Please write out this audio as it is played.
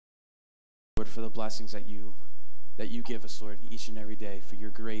for the blessings that you give us, Lord, each and every day, for your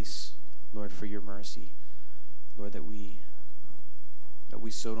grace, Lord, for your mercy, Lord, that we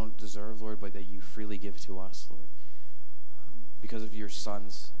so don't deserve, Lord, but that you freely give to us, Lord. Because of your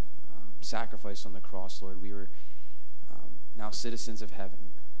Son's sacrifice on the cross, Lord, we were now citizens of heaven.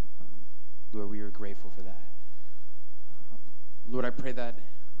 Lord, we are grateful for that. Lord, I pray that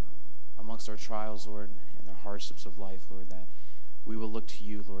amongst our trials, Lord, and the hardships of life, Lord, that we will look to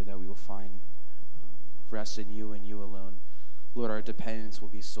you, Lord, that we will find rest in you and you alone. Lord, our dependence will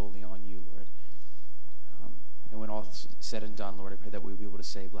be solely on you, Lord. And when all is said and done, Lord, I pray that we will be able to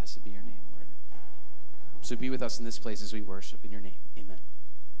say, blessed be your name, Lord. So be with us in this place as we worship in your name. Amen.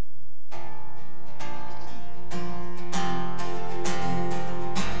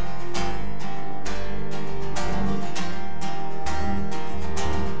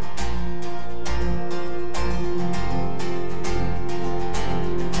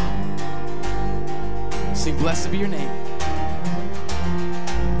 Sing, blessed be your name.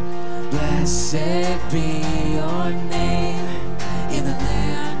 Blessed be your name in the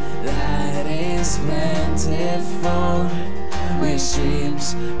land that is plentiful, where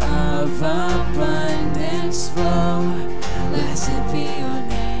streams of abundance flow. Blessed be your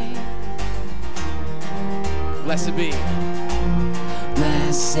name. Blessed be.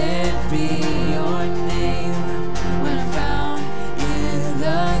 Blessed be your name when found in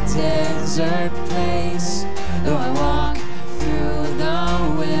the desert place. Though I walk through the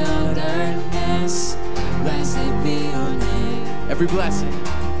wilderness, blessed be your name. Every blessing.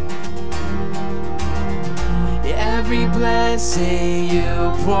 Every blessing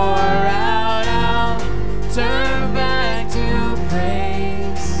you pour out, I'll turn back to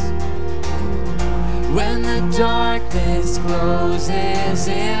praise. When the darkness closes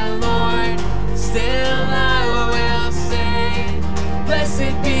in, Lord, still I will say,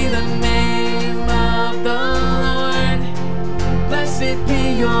 blessed be the name of the Lord. Blessed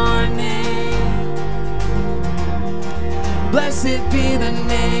be your name. Blessed be the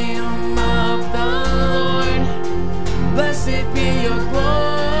name of the Lord. Blessed be your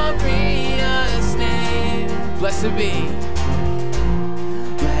glorious name. Blessed be.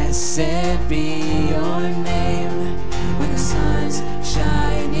 Blessed be your name when the sun's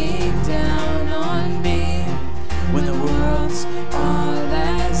shining down on me, when the world's all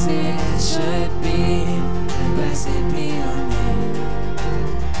as it should be. Blessed be your name.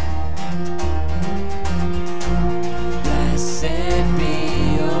 Blessed be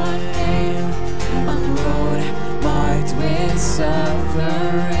your name on the road marked with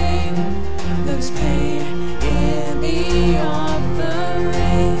suffering. There's pain in the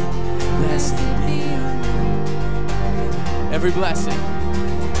offering. Blessed be your name. Every blessing.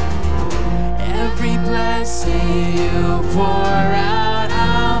 Every blessing you pour out,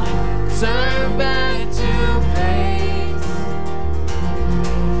 I'll turn back to praise.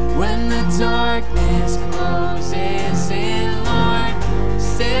 When the darkness closes in, Lord,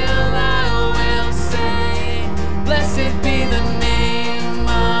 still I will say, blessed be the name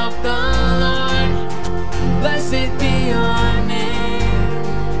of the Lord. Blessed be your name,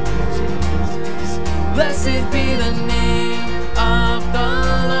 Jesus. Blessed be the name of the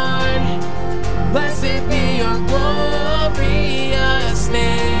Lord. Blessed be your glorious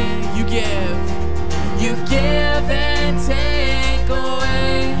name. You give and take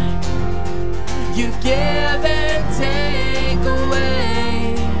away. You give and take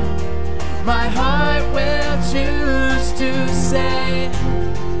away. My heart will choose to say,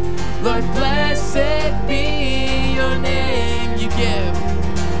 Lord, blessed be your name. You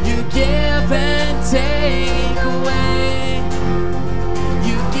give and take away.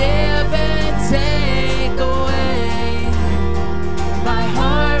 You give and take away. My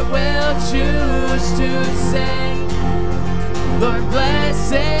heart will choose to say, Lord,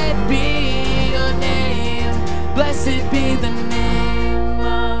 blessed be your name. Blessed be the name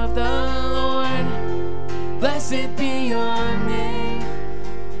of the Lord. Blessed be your name.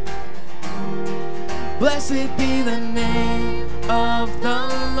 Blessed be the name of the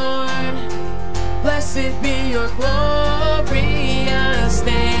Lord. Blessed be your glorious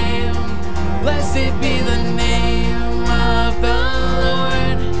name. Blessed be the name of the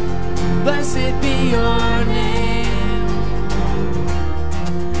Lord. Blessed be your name.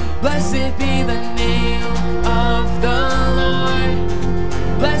 Blessed be the name of the Lord.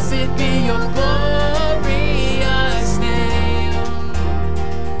 Blessed be your glorious name.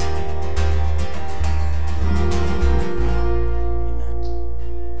 Amen.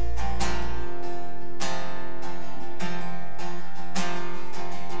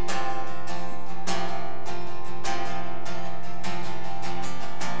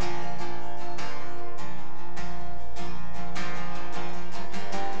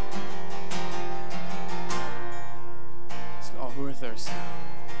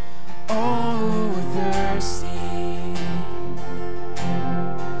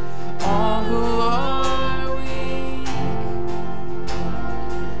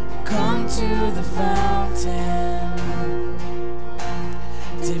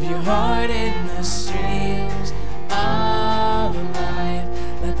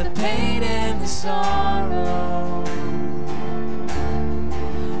 sorrow.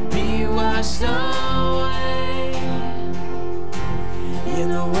 Be washed away in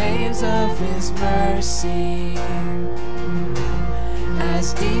the waves of His mercy,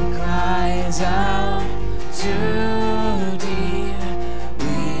 as deep cries out to deep,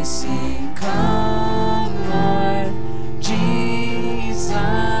 we sing, come Lord Jesus,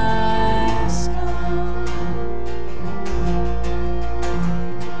 come.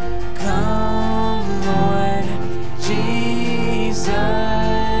 Come Lord Jesus,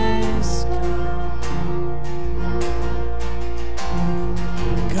 come.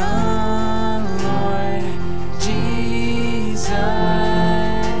 Come Lord Jesus,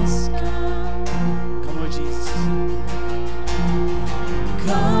 come. Come Lord Jesus.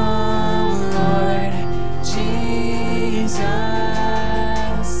 Come Lord Jesus,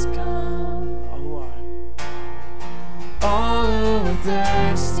 come. All who are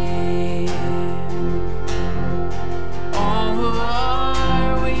thirsty, all who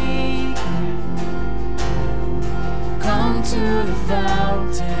are weak, come to the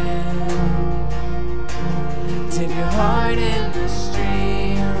fountain. Dip your heart in the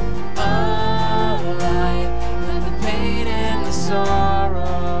stream of life. Let the pain and the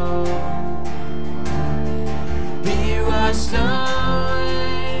sorrow be washed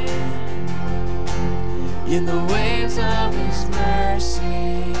away in the waves of His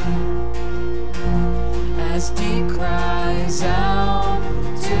mercy, as deep cries out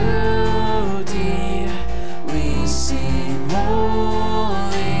to deep, we sing,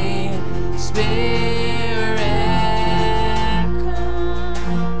 Holy Spirit,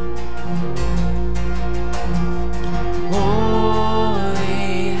 come.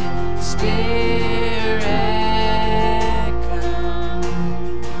 Holy Spirit, come.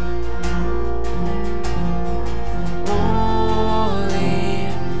 Holy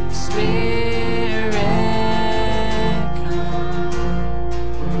Spirit, come.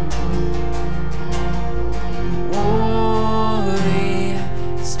 Holy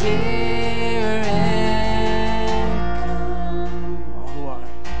Spirit, come.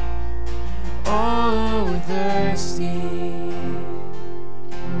 All who are thirsty,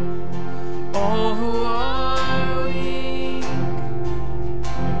 all who are weak,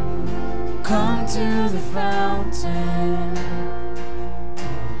 come to the fountain.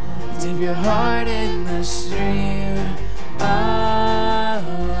 Dip your heart in the stream of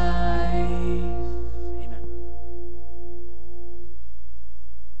life. Amen.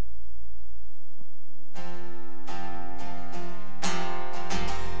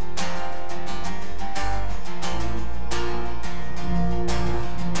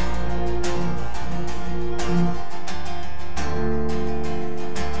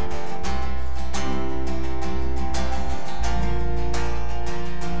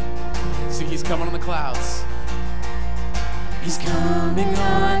 So He's coming on the clouds. He's coming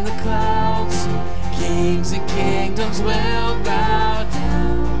on the clouds. Kings and kingdoms will bow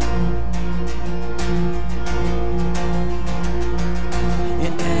down,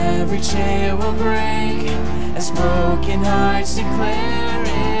 and every chain will break as broken hearts declare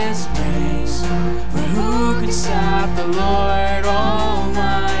His praise. For who can stop the Lord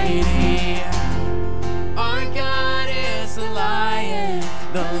Almighty? Our God is the Lion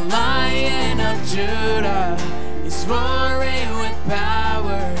of Judah. He's roaring with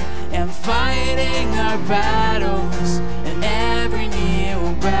power and fighting our battles, and every knee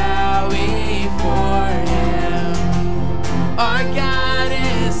will bow before Him. Our God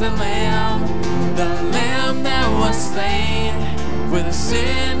is the Lamb that was slain for the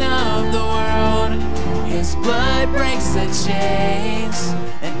sin of the world. His blood breaks the chains,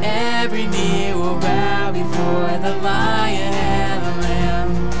 and every knee will bow before the Lion and the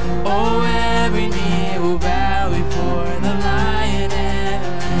Lamb. Oh, every knee will bow before the Lion and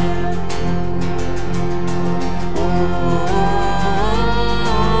the Lamb. Oh.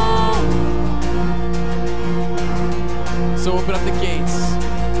 So open up the gates.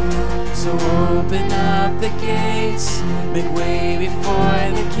 So open up the gates, make way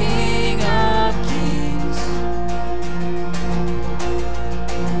before the King of Kings.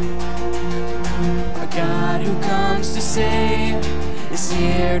 Our God who comes to save is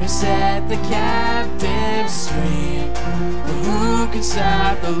here to set the captives free. For who can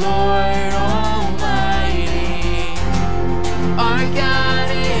stop the Lord Almighty? Our God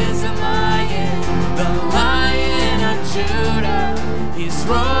is the Lion of Judah. He's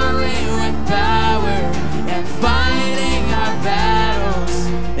roaring with power and fighting our battles,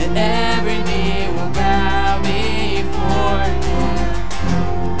 and every knee will bow before Him.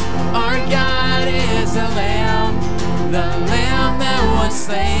 Our God is the Lamb that was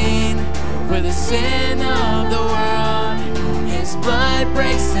slain for the sin of the world. His blood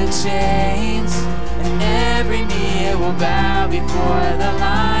breaks the chains, and every knee will bow before the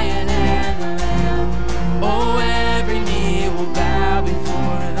Lion and the Lamb. Oh, every knee will bow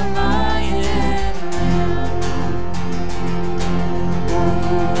before the Lion and the Lamb.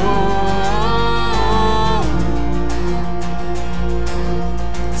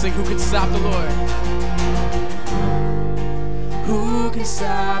 Oh. Sing, who can stop the Lord? Who can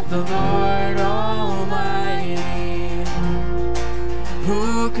stop the Lord Almighty?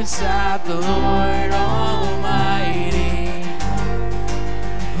 Who can stop the Lord Almighty?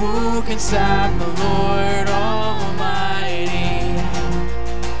 Who can stop the Lord Almighty?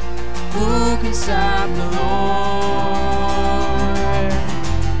 Who can stop the Lord?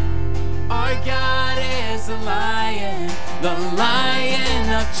 Our God is the Lion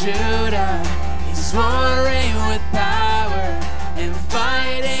of Judah. He's roaring with power and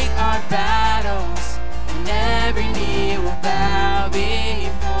fighting our battles, and every knee will bow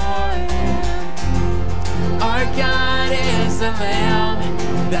before him. Our God is the Lamb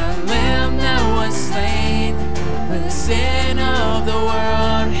that was slain for the sin of the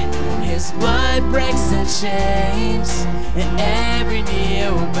world. His blood breaks the chains, and every knee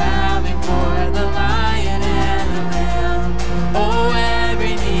will bow before the Lion and the Lamb. Oh,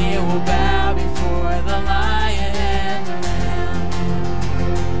 every knee will bow before the Lion and the Lamb.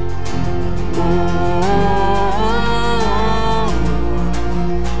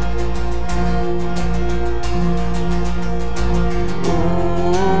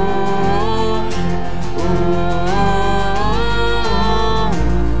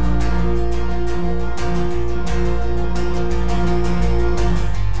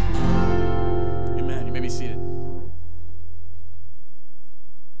 Amen. You may be seated.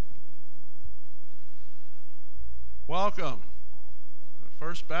 Welcome to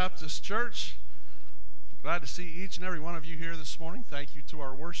First Baptist Church. Glad to see each and every one of you here this morning. Thank you to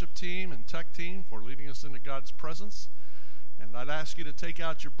our worship team and tech team for leading us into God's presence. And I'd ask you to take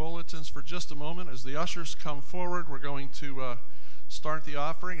out your bulletins for just a moment. As the ushers come forward, we're going to start the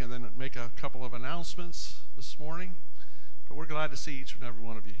offering and then make a couple of announcements this morning. But we're glad to see each and every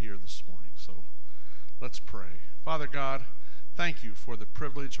one of you here this morning. So let's pray. Father God, thank you for the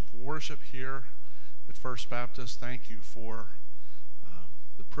privilege of worship here at First Baptist. Thank you for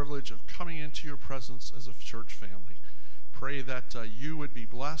the privilege of coming into your presence as a church family. Pray that you would be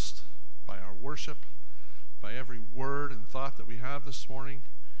blessed by our worship, by every word and thought that we have this morning.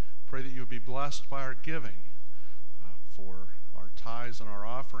 Pray that you would be blessed by our giving for our tithes and our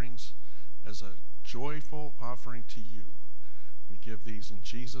offerings as a joyful offering to you. We give these in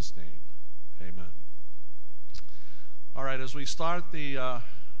Jesus' name. Amen. All right, as we start the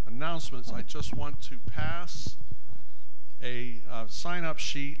announcements, I just want to pass a sign-up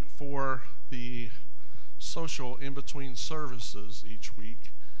sheet for the social in-between services each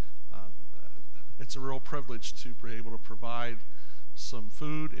week. It's a real privilege to be able to provide some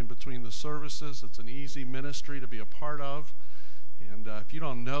food in between the services. It's an easy ministry to be a part of. And if you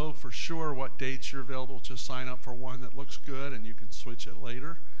don't know for sure what dates you're available, just sign up for one that looks good and you can switch it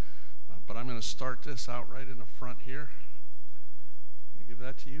later. But I'm going to start this out right in the front here. Let me give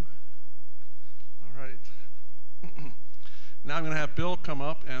that to you. All right. Now I'm going to have Bill come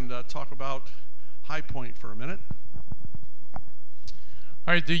up and talk about High Point for a minute.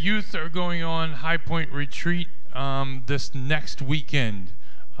 All right, the youth are going on High Point retreat this next weekend.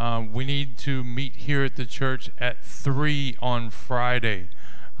 We need to meet here at the church at 3 on Friday.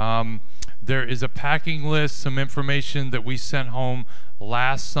 There is a packing list, some information that we sent home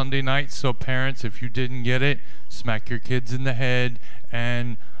last Sunday night. So parents, if you didn't get it, smack your kids in the head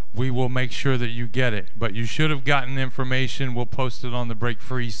and we will make sure that you get it. But you should have gotten information. We'll post it on the Break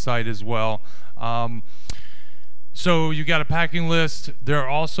Free site as well. So you got a packing list. There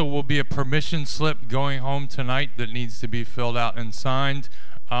also will be a permission slip going home tonight that needs to be filled out and signed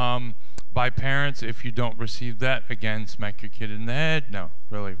by parents. If you don't receive that, again, smack your kid in the head. No,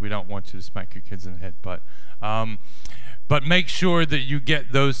 really, we don't want you to smack your kids in the head. But make sure that you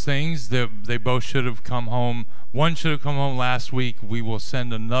get those things. They both should have come home. One should have come home last week. We will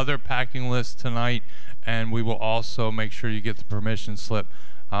send another packing list tonight, and we will also make sure you get the permission slip.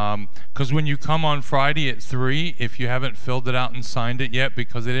 Because when you come on Friday at 3, if you haven't filled it out and signed it yet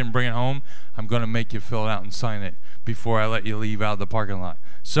because they didn't bring it home, I'm going to make you fill it out and sign it before I let you leave out of the parking lot.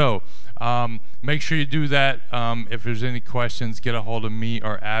 So make sure you do that. If there's any questions, get a hold of me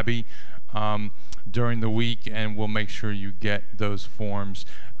or Abby during the week, and we'll make sure you get those forms.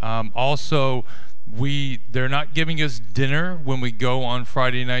 Also, They're not giving us dinner when we go on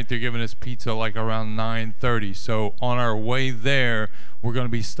Friday night. They're giving us pizza like around 9:30. So on our way there, we're going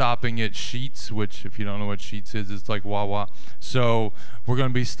to be stopping at Sheetz, which if you don't know what Sheetz is, it's like Wawa. So we're going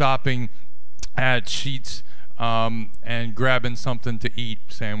to be stopping at Sheetz and grabbing something to eat,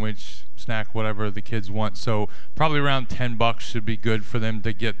 sandwich, snack, whatever the kids want. So probably around $10 should be good for them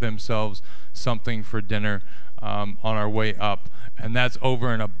to get themselves something for dinner on our way up. And that's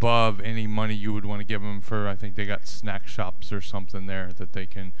over and above any money you would want to give them for, I think they got snack shops or something there that they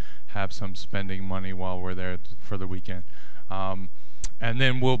can have some spending money while we're there for the weekend. And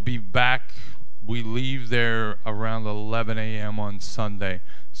then we'll be back. We leave there around 11 a.m. on Sunday.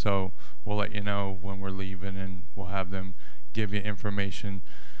 So we'll let you know when we're leaving, and we'll have them give you information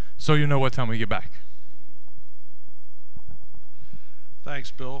so you know what time we get back. Thanks,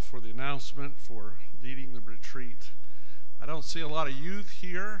 Bill, for the announcement, for leading the retreat. I don't see a lot of youth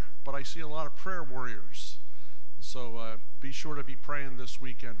here, but I see a lot of prayer warriors. So be sure to be praying this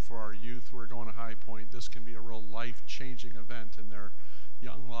weekend for our youth who are going to High Point. This can be a real life-changing event in their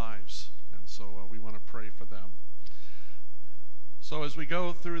young lives, and so we want to pray for them. So as we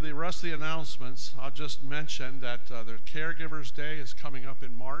go through the rest of the announcements, I'll just mention that the Caregivers Day is coming up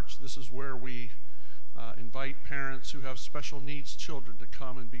in March. This is where we invite parents who have special needs children to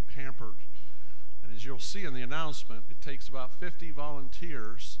come and be pampered. And as you'll see in the announcement, it takes about 50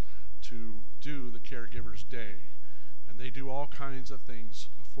 volunteers to do the Caregivers Day. And they do all kinds of things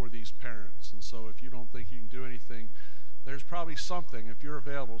for these parents. And so if you don't think you can do anything, there's probably something, if you're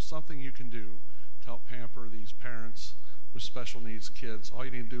available, something you can do to help pamper these parents with special needs kids. All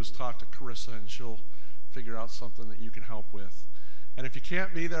you need to do is talk to Carissa, and she'll figure out something that you can help with. And if you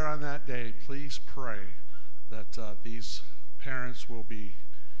can't be there on that day, please pray that these parents will be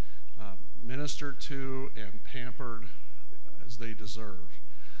ministered to and pampered as they deserve.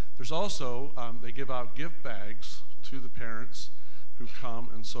 There's also, they give out gift bags to the parents who come,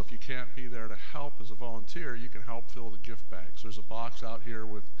 and so if you can't be there to help as a volunteer, you can help fill the gift bags. There's a box out here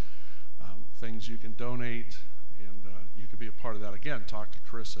with things you can donate, and you can be a part of that. Again, talk to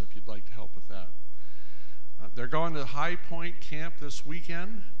Carissa if you'd like to help with that. They're going to High Point Camp this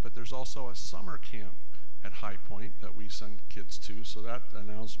weekend, but there's also a summer camp at High Point that we send kids to, so that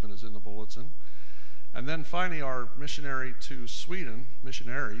announcement is in the bulletin. And then finally, our missionary to Sweden,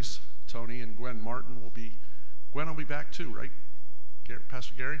 missionaries, Tony and Gwen Martin will be back too, right?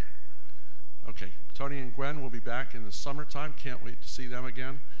 Pastor Gary? Okay, Tony and Gwen will be back in the summertime. Can't wait to see them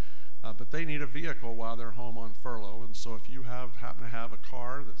again. But they need a vehicle while they're home on furlough, and so if you happen to have a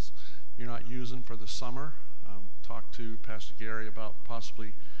car that's you're not using for the summer, talk to Pastor Gary about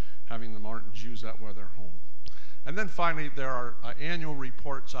possibly having the Martins use that while they're home. And then finally, there are annual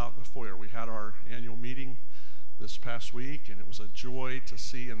reports out in the foyer. We had our annual meeting this past week, and it was a joy to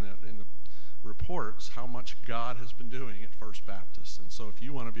see in the reports how much God has been doing at First Baptist. And so if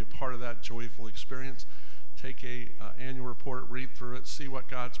you want to be a part of that joyful experience, take a annual report, read through it, see what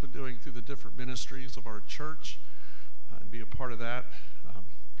God's been doing through the different ministries of our church, and be a part of that.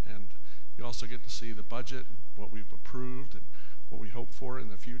 And you also get to see the budget, what we've approved, and what we hope for in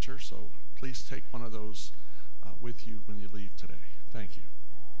the future. So please take one of those with you when you leave today. Thank you.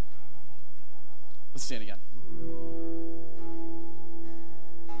 Let's stand again.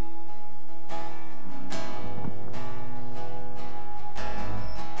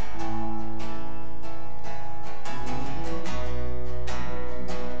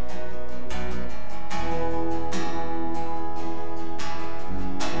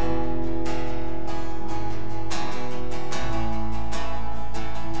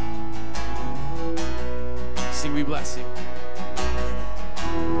 We bless you.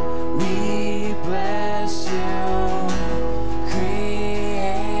 We bless you,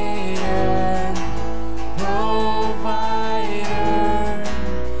 Creator, Provider.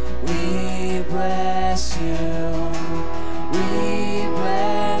 We bless you. We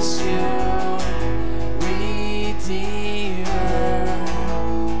bless you, Redeemer.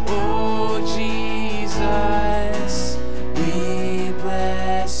 Oh Jesus, we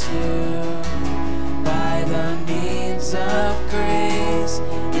bless you. Of grace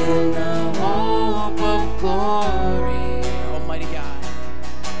in the hope of glory. Almighty God.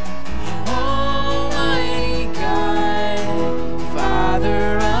 Almighty God,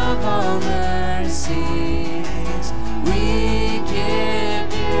 Father of all mercies, we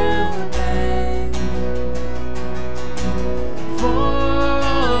give you thanks for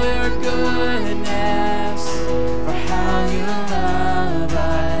your goodness, for how you love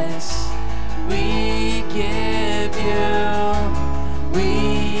us. We give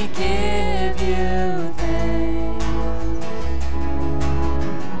you thanks.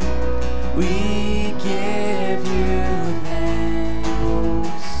 We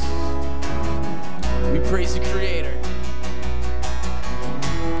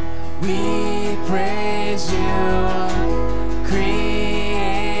We praise you,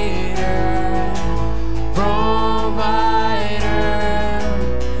 Creator, Provider.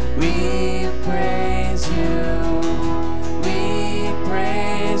 We praise you, we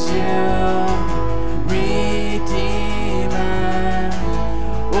praise you, Redeemer.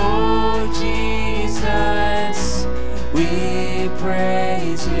 Oh Jesus, we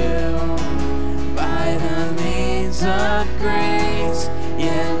praise you by the means of grace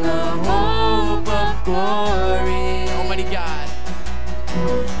in the hope of glory. Almighty God,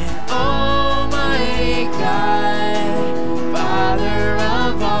 and Almighty God, Father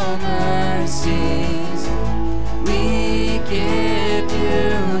of all mercies, we give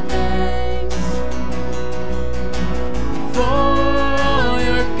you thanks for all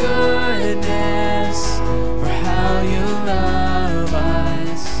your goodness, for how you love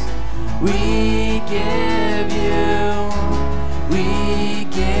us. We give you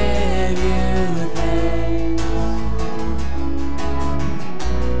thanks.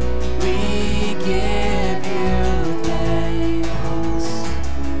 We give you thanks.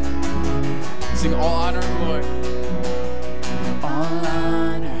 Sing all honor and glory. All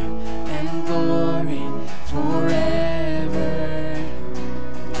honor and glory forever,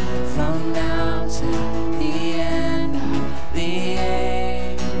 from now to the end of the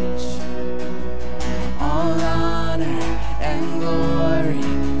age. All honor and glory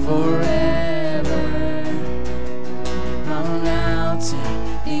forever, from now to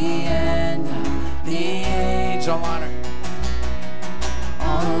the end of the age. All honor.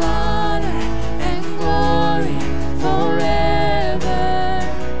 All honor and glory forever,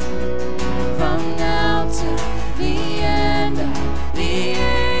 from now to the end of the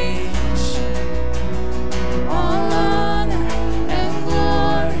age. All honor and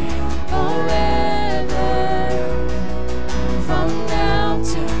glory forever, from now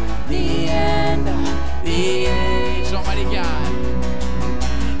to the end of the age. Almighty God.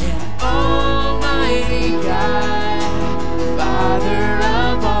 And Almighty God, Father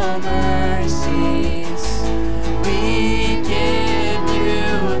of all mercies, we give you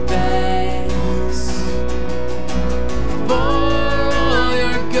thanks for all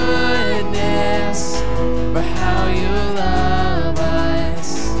your goodness, for how you love us.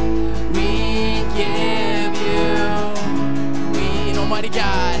 We give you, Almighty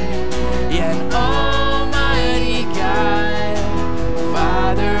God, and Almighty God,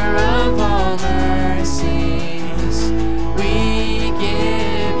 Father of all mercies, we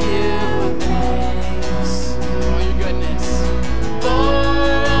give you thanks For all your goodness. for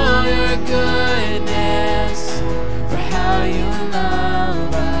all your goodness, for how you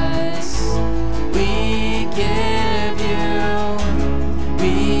love us. We give you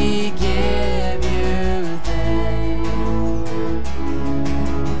thanks.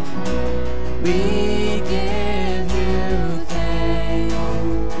 We give you thanks.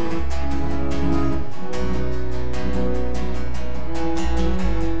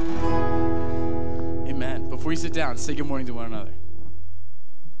 Amen. Before you sit down, say good morning to one another.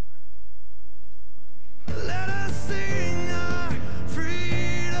 Let us sing our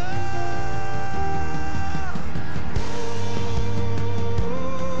freedom.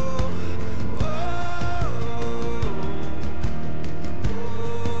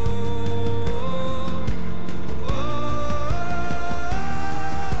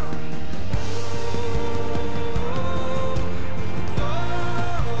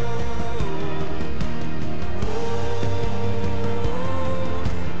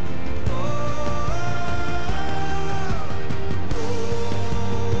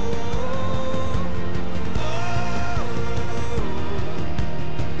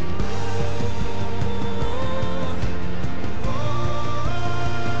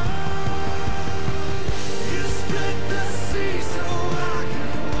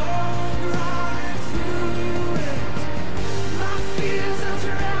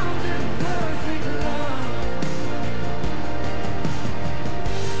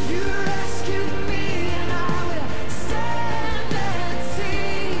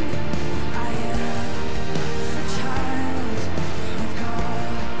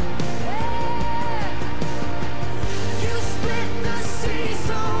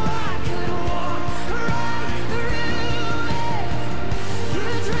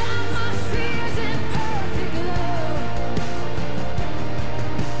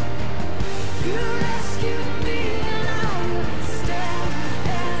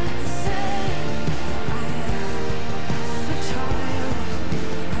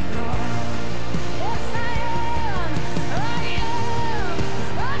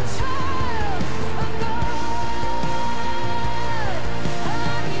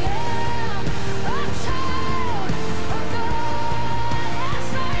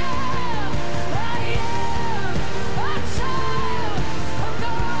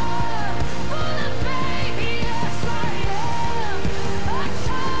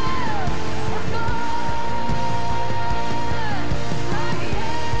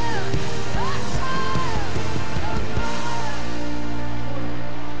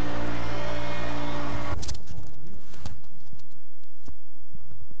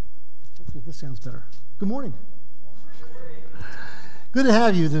 This sounds better. Good morning. Good to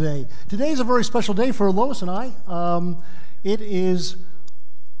have you today. Today is a very special day for Lois and I. It is,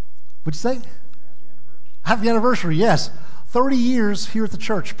 what'd you say? Happy anniversary, yes. 30 years here at the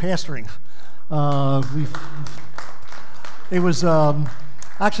church pastoring. It was,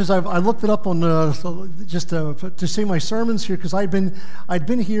 actually, as I looked it up on just to see my sermons here, because I'd been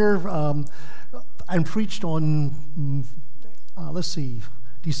here and preached on, let's see,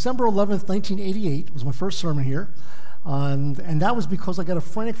 December 11th, 1988 was my first sermon here. And that was because I got a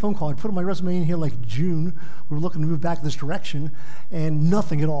frantic phone call. I put my resume in here like June. We were looking to move back this direction, and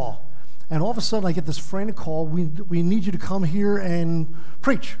nothing at all. And all of a sudden, I get this frantic call. We need you to come here and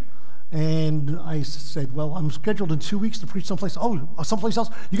preach. And I said, well, I'm scheduled in 2 weeks to preach someplace. Oh, someplace else?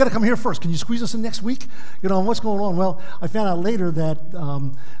 You got to come here first. Can you squeeze us in next week? You know, what's going on? Well, I found out later that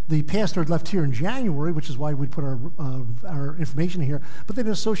the pastor had left here in January, which is why we put our information here. But then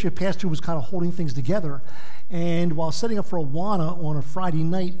an associate pastor was kind of holding things together. And while setting up for Awana on a Friday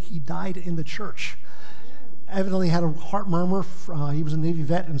night, he died in the church. Evidently had a heart murmur. He was a Navy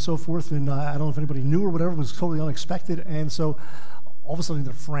vet and so forth. And I don't know if anybody knew or whatever. It was totally unexpected. And so all of a sudden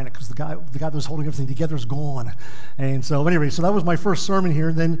they're frantic because the guy that was holding everything together is gone. And so anyway, so that was my first sermon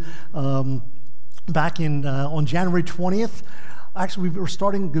here. Then back in on January 20th, actually we were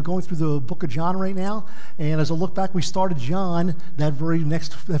going through the book of John right now. And as I look back, we started John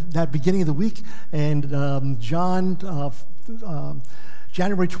that beginning of the week. And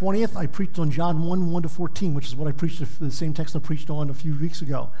January 20th, I preached on John 1:1-14, which is what I preached, the same text I preached on a few weeks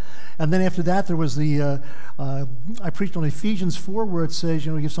ago. And then after that, there was I preached on Ephesians 4, where it says,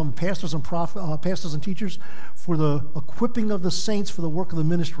 you know, give some pastors and teachers for the equipping of the saints for the work of the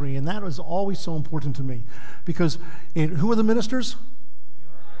ministry. And that was always so important to me, because who are the ministers?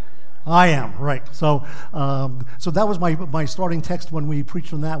 I am, right. So so that was my starting text when we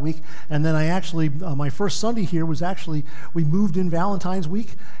preached on that week. And then I actually, my first Sunday here was actually, we moved in Valentine's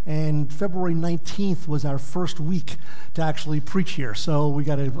week, and February 19th was our first week to actually preach here. So we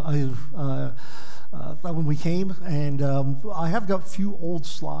got when we came, and I have got a few old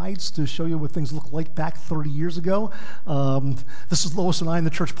slides to show you what things looked like back 30 years ago. This is Lois and I in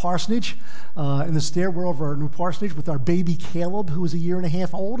the church parsonage, in the stairwell of our new parsonage with our baby Caleb, who was 1.5 years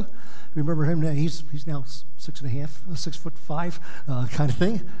old. Remember him now? He's now 6'5", 6'5", kind of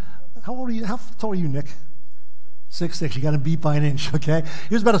thing. How old are you? How tall are you, Nick? 6'6". You got him beat by an inch. Okay.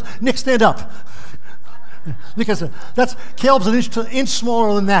 He was about Nick, stand up. Nick, I said, Caleb's an inch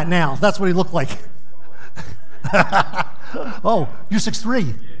smaller than that now. That's what he looked like. Oh, you're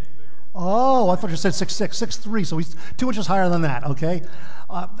 6'3". Oh, I thought you said 6'6", 6'3", so he's 2 inches higher than that, okay?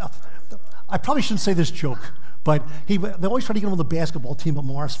 I probably shouldn't say this joke, but they always try to get him on the basketball team at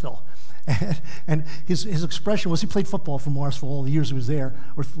Morrisville. And his expression was, he played football for Morrisville all the years he was there,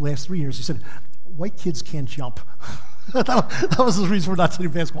 or the last 3 years. He said, white kids can't jump. That was his reason for not to do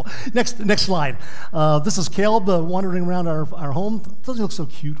basketball. Next slide. This is Caleb wandering around our home. Doesn't he look so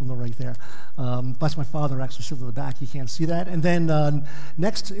cute on the right there? That's my father actually sitting in the back. You can't see that. And then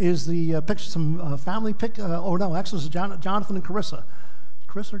next is the picture, some family pic. Oh no, actually this is Jonathan and Carissa.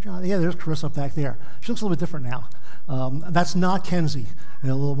 Carissa or John? Yeah, there's Carissa up back there. She looks a little bit different now. That's not Kenzie. It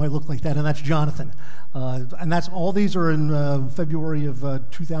might look like that, and that's Jonathan. And that's all. These are in February of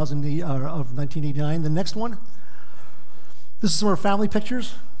 2008 of 1989. The next one. This is some of our family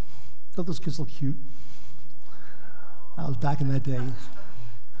pictures. Don't those kids look cute? I was back in that day.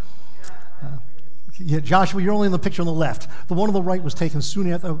 Yeah, Joshua, you're only in the picture on the left. The one on the right was taken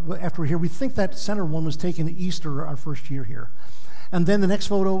soon after we're here. We think that center one was taken Easter, our first year here. And then the next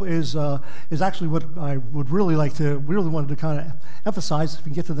photo is actually what I would really wanted to kind of emphasize. If we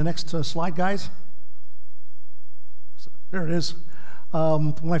can get to the next slide, guys. So, there it is.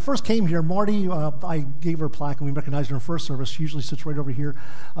 When I first came here, Marty, I gave her a plaque, and we recognized her in first service. She usually sits right over here.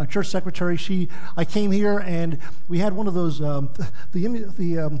 Church secretary. I came here, and we had one of those.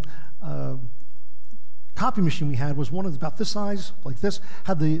 The copy machine we had was one of about this size, like this.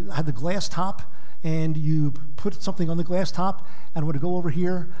 Had the glass top, and you put something on the glass top, and it would go over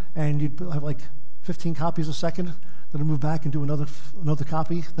here, and you'd have like 15 copies a second. Then I'd move back and do another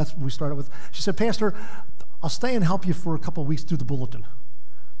copy. That's what we started with. She said, Pastor, I'll stay and help you for a couple of weeks through the bulletin.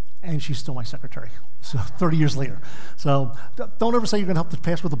 And she's still my secretary, so 30 years later. So don't ever say you're going to help the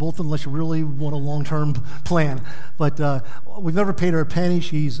pastor with the bulletin unless you really want a long-term plan. But we've never paid her a penny.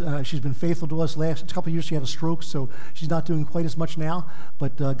 She's been faithful to us. Last couple of years she had a stroke, so she's not doing quite as much now.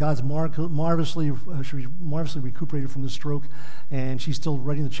 But God's marvelously recuperated from the stroke, and she's still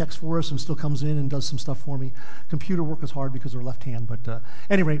writing the checks for us and still comes in and does some stuff for me. Computer work is hard because of her left hand. But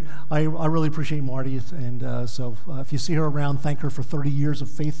anyway, I really appreciate Marty, and so if you see her around, thank her for 30 years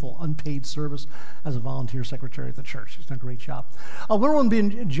of faithful wonderful unpaid service as a volunteer secretary at the church. He's done a great job. We're going to be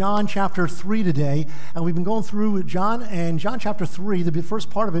in John chapter 3 today, and we've been going through John, and John chapter 3, the first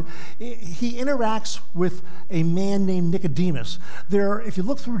part of it, he interacts with a man named Nicodemus. If you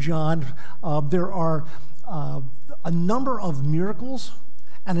look through John, there are a number of miracles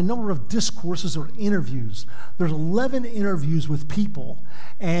and a number of discourses or interviews. There's 11 interviews with people,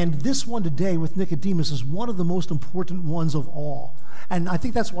 and this one today with Nicodemus is one of the most important ones of all. And I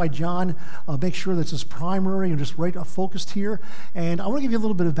think that's why John makes sure that's his primary and just right focused here. And I want to give you a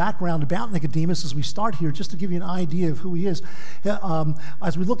little bit of background about Nicodemus as we start here, just to give you an idea of who he is.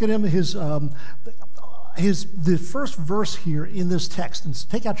 As we look at him, the first verse here in this text, and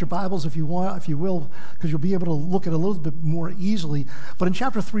take out your Bibles if you want, if you will, because you'll be able to look at it a little bit more easily. But in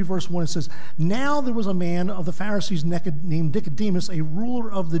chapter 3, verse 1, it says, "Now there was a man of the Pharisees named Nicodemus, a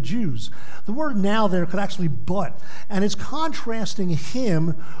ruler of the Jews." The word "now" there could actually "but," and it's contrasting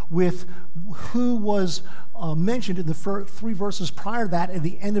him with who was mentioned in the three verses prior to that at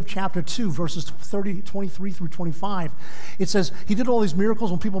the end of chapter 2, verses 23 through 25. It says he did all these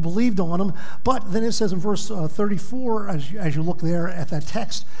miracles when people believed on him, but then it says in verse 34, as you look there at that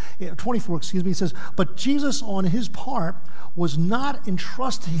text, 24, excuse me, it says, "But Jesus on his part was not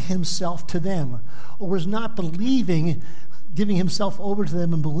entrusting himself to them, or was not believing, giving himself over to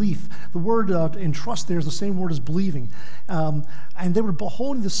them in belief." The word entrust there is the same word as believing. And they were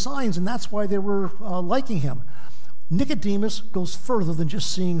beholding the signs, and that's why they were liking him. Nicodemus goes further than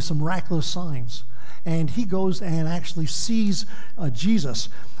just seeing some miraculous signs. And he goes and actually sees Jesus.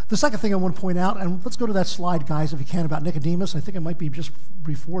 The second thing I want to point out, and let's go to that slide, guys, if you can, about Nicodemus. I think it might be just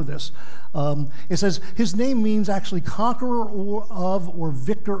before this. It says his name means actually conqueror or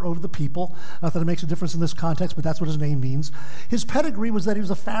victor over the people. Not that it makes a difference in this context, but that's what his name means. His pedigree was that he was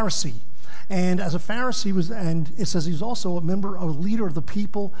a Pharisee. And as a Pharisee, and it says he was also a leader of the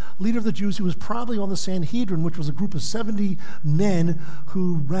people, leader of the Jews. He was probably on the Sanhedrin, which was a group of 70 men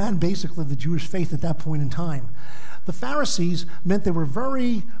who ran basically the Jewish faith at that point in time. The Pharisees meant they were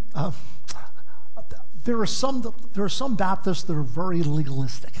very, there are some Baptists that are very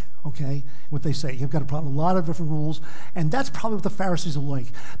legalistic, okay, what they say. You've got to put a lot of different rules, and that's probably what the Pharisees are like.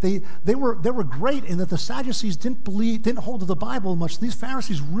 They were great in that the Sadducees didn't hold to the Bible much. These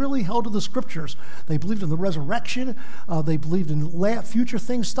Pharisees really held to the scriptures. They believed in the resurrection. They believed in future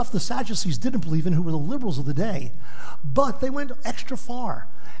things, stuff the Sadducees didn't believe in, who were the liberals of the day. But they went extra far.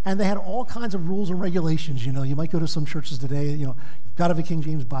 And they had all kinds of rules and regulations. You know, you might go to some churches today, you know, you've got to have a King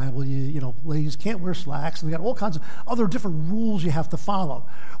James Bible, you know, ladies can't wear slacks, and they got all kinds of other different rules you have to follow.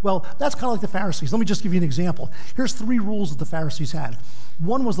 Well, that's kind of like the Pharisees. Let me just give you an example. Here's 3 rules that the Pharisees had.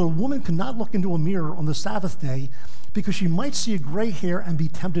 One was that a woman could not look into a mirror on the Sabbath day because she might see a gray hair and be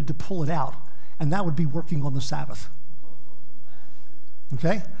tempted to pull it out, and that would be working on the Sabbath.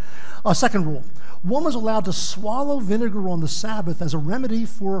 Okay? Second rule. One was allowed to swallow vinegar on the Sabbath as a remedy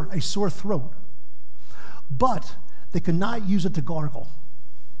for a sore throat, but they could not use it to gargle.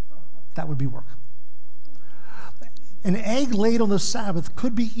 That would be work. An egg laid on the Sabbath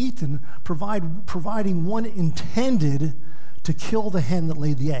could be eaten, providing one intended to kill the hen that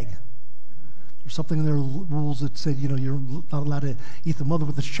laid the egg. There's something in their rules that said, you know, you're not allowed to eat the mother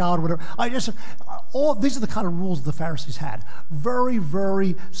with the child or whatever. These are the kind of rules the Pharisees had. Very,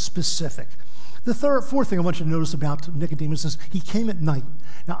 very specific. The fourth thing I want you to notice about Nicodemus is he came at night.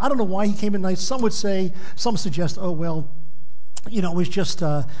 Now, I don't know why he came at night. Some suggest, oh, well, you know, it was just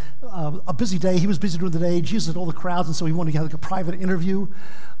a busy day. He was busy during the day. Jesus had all the crowds, and so he wanted to have like a private interview.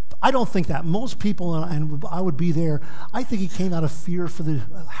 I don't think that. Most people, and I would be there, I think he came out of fear for the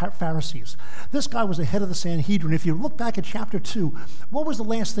Pharisees. This guy was the head of the Sanhedrin. If you look back at chapter 2, what was the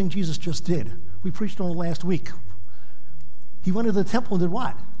last thing Jesus just did? We preached on it last week. He went to the temple and did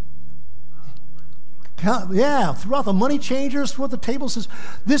what? Yeah, throughout the money changers, throughout the table, says,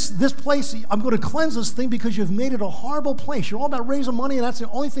 this place, I'm going to cleanse this thing because you've made it a horrible place. You're all about raising money, and that's the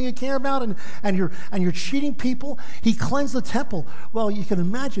only thing you care about, and you're cheating people. He cleansed the temple. Well, you can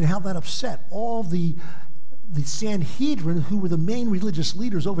imagine how that upset all the Sanhedrin, who were the main religious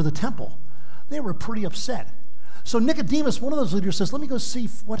leaders over the temple. They were pretty upset. So Nicodemus, one of those leaders, says, let me go see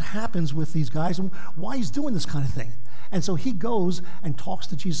what happens with these guys and why he's doing this kind of thing. And so he goes and talks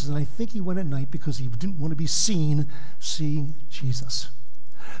to Jesus, and I think he went at night because he didn't want to be seen seeing Jesus.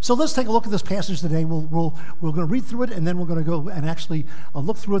 So let's take a look at this passage today. We're going to read through it, and then we're going to go and actually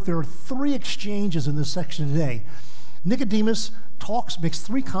look through it. There are 3 exchanges in this section today. Nicodemus makes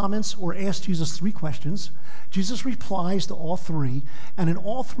 3 comments or asks Jesus 3 questions. Jesus replies to all 3, and in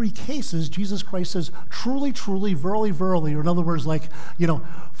all 3 cases, Jesus Christ says, truly, truly, verily, verily, or in other words, like,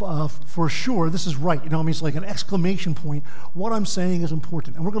 for sure, this is right. It's like an exclamation point. What I'm saying is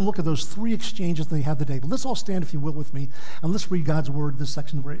important. And we're going to look at those 3 exchanges they have today. But let's all stand, if you will, with me, and let's read God's word, this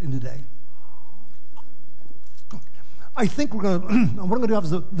section we're in today. I think what I'm going to do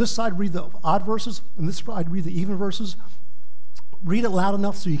is this side read the odd verses, and this side read the even verses. Read it loud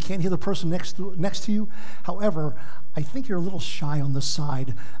enough so you can't hear the person next to you. However, I think you're a little shy on this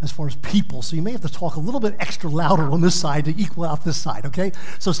side as far as people, so you may have to talk a little bit extra louder on this side to equal out this side, okay?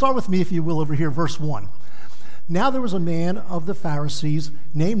 So start with me, if you will, over here, verse 1. Now there was a man of the Pharisees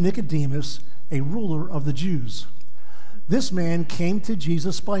named Nicodemus, a ruler of the Jews. This man came to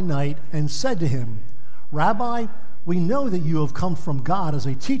Jesus by night and said to him, Rabbi, we know that you have come from God as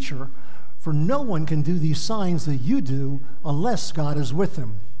a teacher, for no one can do these signs that you do unless God is with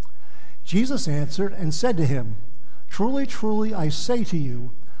him. Jesus answered and said to him, Truly, truly, I say to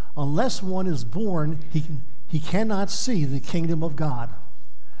you, unless one is born, he cannot see the kingdom of God.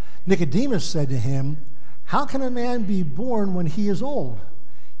 Nicodemus said to him, How can a man be born when he is old?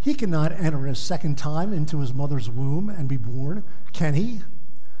 He cannot enter a second time into his mother's womb and be born, can he?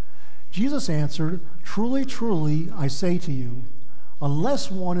 Jesus answered, Truly, truly, I say to you, unless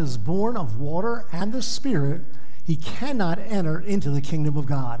one is born of water and the Spirit, he cannot enter into the kingdom of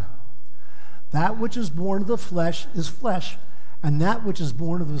God. That which is born of the flesh is flesh, and that which is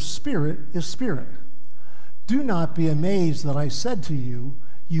born of the Spirit is spirit. Do not be amazed that I said to you,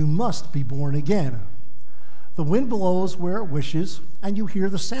 you must be born again. The wind blows where it wishes, and you hear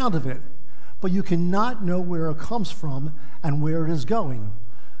the sound of it, but you cannot know where it comes from and where it is going.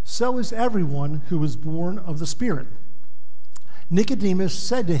 So is everyone who is born of the Spirit. Nicodemus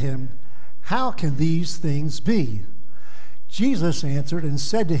said to him, How can these things be? Jesus answered and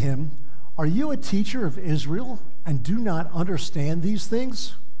said to him, Are you a teacher of Israel and do not understand these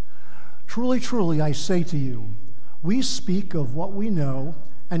things? Truly, truly, I say to you, we speak of what we know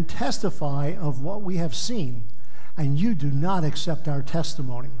and testify of what we have seen, and you do not accept our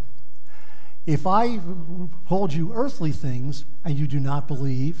testimony. If I told you earthly things and you do not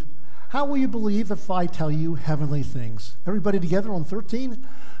believe, how will you believe if I tell you heavenly things? Everybody together on 13?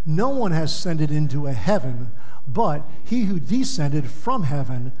 No one has ascended into a heaven, but he who descended from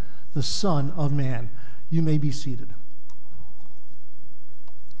heaven, the Son of Man. You may be seated.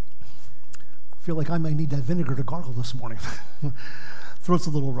 I feel like I may need that vinegar to gargle this morning. Throat's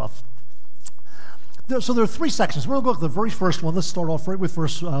a little rough. So there are 3 sections. We'll go to the very first one. Let's start off right with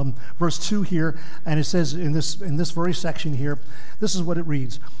verse 2 here. And it says in this very section here, this is what it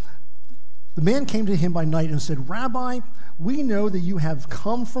reads. The man came to him by night and said, Rabbi, we know that you have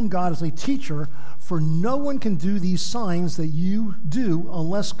come from God as a teacher, for no one can do these signs that you do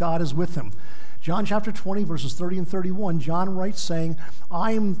unless God is with him. John chapter 20, verses 30 and 31, John writes saying,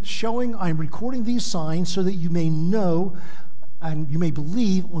 I am recording these signs so that you may know and you may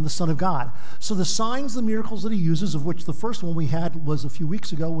believe on the Son of God. So the signs, the miracles that he uses, of which the first one we had was a few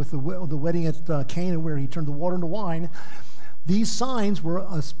weeks ago with the wedding at Cana, where he turned the water into wine. These signs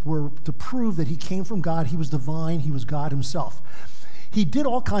were to prove that he came from God, he was divine, he was God himself. He did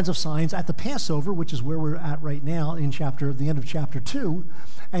all kinds of signs at the Passover, which is where we're at right now in the end of chapter 2.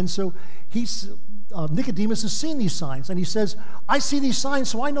 And so Nicodemus has seen these signs, and he says, I see these signs,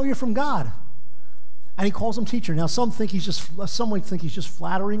 so I know you're from God. And he calls him teacher. Now, some might think he's just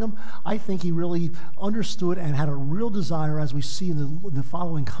flattering him. I think he really understood and had a real desire, as we see in the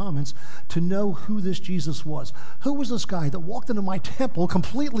following comments, to know who this Jesus was. Who was this guy that walked into my temple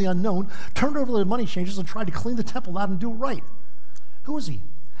completely unknown, turned over the money changers, and tried to clean the temple out and do it right? Who is he?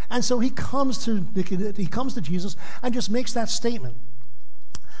 And so he comes to Jesus and just makes that statement.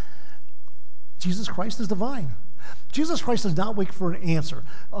 Jesus Christ is divine. Jesus Christ does not wait for an answer,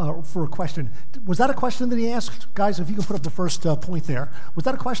 for a question. Was that a question that he asked? Guys, if you can put up the first point there. Was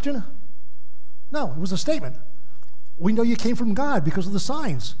that a question? No, it was a statement. We know you came from God because of the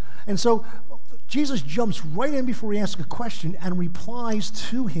signs. And so Jesus jumps right in before he asks a question and replies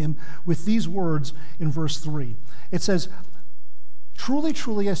to him with these words in verse 3. It says, Truly,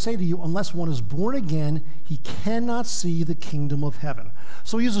 truly, I say to you, unless one is born again, he cannot see the kingdom of heaven.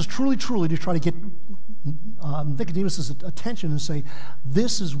 So he uses truly, truly to try to get Nicodemus' attention and say,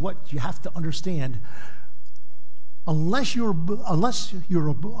 this is what you have to understand. Unless you're born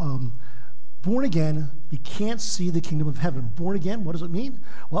again, you can't see the kingdom of heaven. Born again, what does it mean?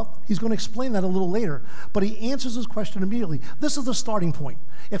 Well, he's going to explain that a little later. But he answers his question immediately. This is the starting point.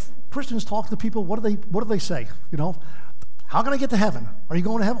 If Christians talk to people, what do they say? How can I get to heaven? Are you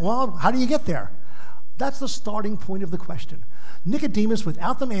going to heaven? Well, how do you get there? That's the starting point of the question. Nicodemus,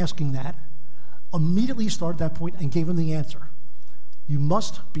 without them asking that, immediately started that point and gave him the answer. You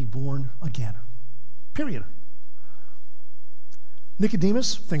must be born again. Period.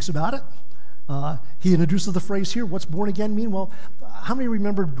 Nicodemus thinks about it. He introduces the phrase here, what's born again mean? Well, how many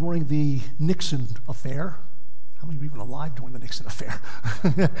remember during the Nixon affair? How many were even alive during the Nixon affair?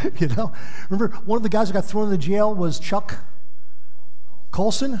 You know? Remember, one of the guys that got thrown into jail was Chuck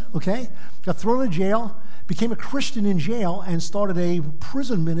Colson, okay? Got thrown into jail, became a Christian in jail, and started a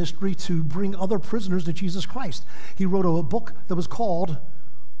prison ministry to bring other prisoners to Jesus Christ. He wrote a book that was called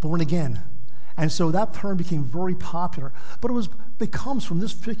Born Again. And so that term became very popular. But it comes from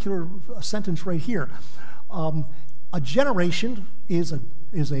this particular sentence right here. A generation is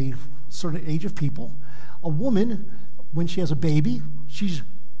a certain age of people. A woman, when she has a baby, she's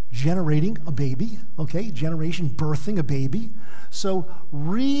generating a baby, okay? Generation, birthing a baby. So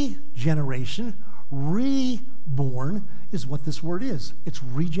regeneration, reborn is what this word is. It's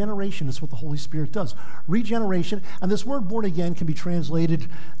regeneration. It's what the Holy Spirit does. Regeneration, and this word born again can be translated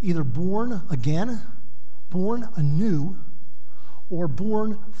either born again, born anew, or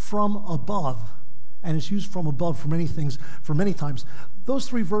born from above. And it's used from above for many things, for many times. Those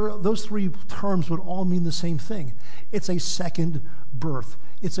three terms would all mean the same thing. It's a second birth.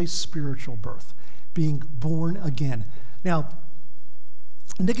 It's a spiritual birth, being born again. Now,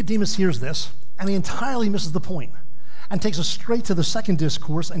 Nicodemus hears this, and he entirely misses the point and takes us straight to the second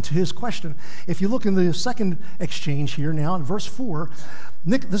discourse and to his question. If you look in the second exchange here now, in verse 4,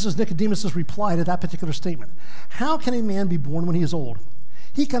 this is Nicodemus' reply to that particular statement. How can a man be born when he is old?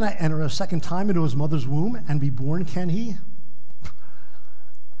 He cannot enter a second time into his mother's womb and be born, can he?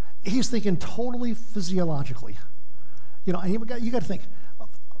 He's thinking totally physiologically. You know, and you got to think.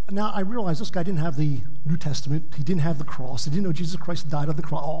 Now, I realize this guy didn't have the New Testament. He didn't have the cross. He didn't know Jesus Christ died on the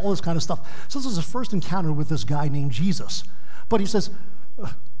cross, all this kind of stuff. So this is his first encounter with this guy named Jesus. But he says,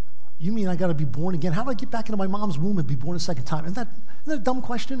 you mean I got to be born again? How do I get back into my mom's womb and be born a second time? Isn't that a dumb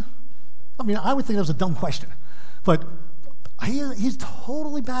question? I mean, I would think that was a dumb question. But he's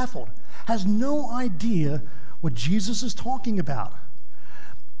totally baffled, has no idea what Jesus is talking about.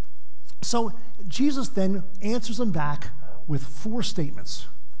 So Jesus then answers him back with 4 statements.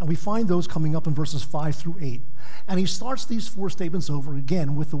 And we find those coming up in verses 5 through 8. And he starts these 4 statements over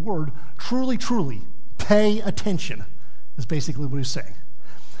again with the word, truly, truly, pay attention, is basically what he's saying.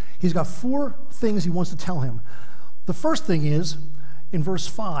 He's got 4 things he wants to tell him. The first thing is, in verse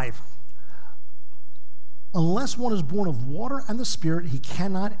 5, unless one is born of water and the Spirit, he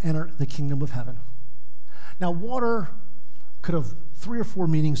cannot enter the kingdom of heaven. Now, water could have 3 or 4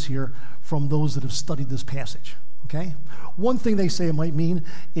 meanings here from those that have studied this passage. Okay? One thing they say it might mean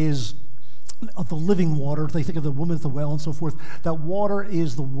is the living water. They think of the woman at the well and so forth. That water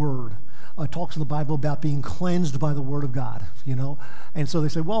is the Word. It talks in the Bible about being cleansed by the Word of God, you know? And so they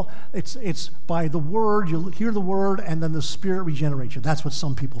say, well, it's by the Word, you hear the Word, and then the Spirit regenerates you. That's what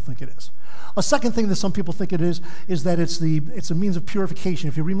some people think it is. A second thing that some people think it is that it's a means of purification.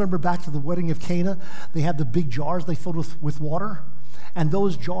 If you remember back to the wedding of Cana, they had the big jars they filled with water. And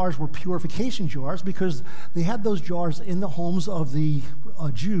those jars were purification jars because they had those jars in the homes of the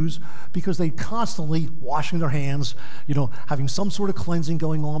Jews because they constantly washing their hands, you know, having some sort of cleansing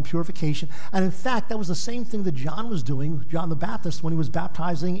going on, purification. And in fact, that was the same thing that John was doing, John the Baptist, when he was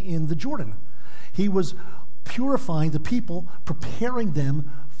baptizing in the Jordan. He was purifying the people, preparing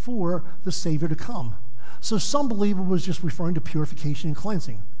them for the Savior to come. So some believe it was just referring to purification and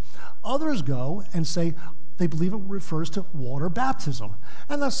cleansing. Others go and say, they believe it refers to water baptism.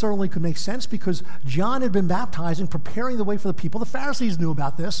 And that certainly could make sense because John had been baptizing, preparing the way for the people. The Pharisees knew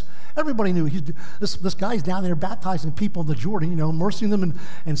about this. Everybody knew. This guy's down there baptizing people in the Jordan, you know, immersing them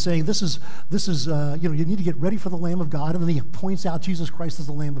and saying, this is you know, you need to get ready for the Lamb of God. And then he points out Jesus Christ as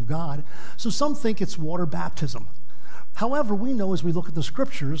the Lamb of God. So some think it's water baptism. However, we know as we look at the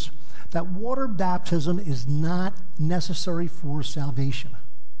scriptures that water baptism is not necessary for salvation.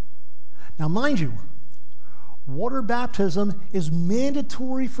 Now, mind you, water baptism is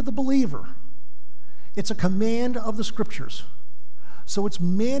mandatory for the believer. It's a command of the scriptures. So it's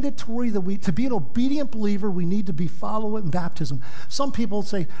mandatory that to be an obedient believer, we need to be following baptism. Some people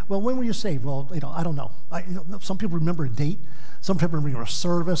say, well, when were you saved? Well, you know, I don't know. Some people remember a date. Some people remember a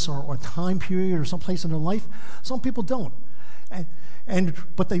service or a time period or someplace in their life. Some people don't.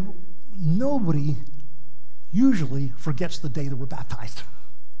 But nobody usually forgets the day that we're baptized,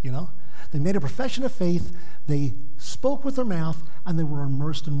 you know? They made a profession of faith, they spoke with their mouth, and they were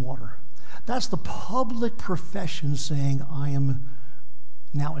immersed in water. That's the public profession saying, I am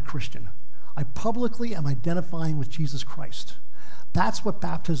now a Christian. I publicly am identifying with Jesus Christ. That's what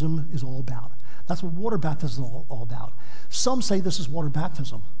baptism is all about. That's what water baptism is all about. Some say this is water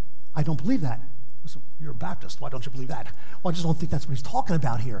baptism. I don't believe that. So, you're a Baptist. Why don't you believe that? Well, I just don't think that's what he's talking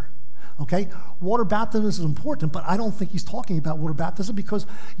about here. Okay? Water baptism is important, but I don't think he's talking about water baptism because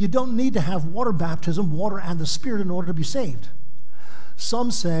you don't need to have water baptism, water and the Spirit, in order to be saved.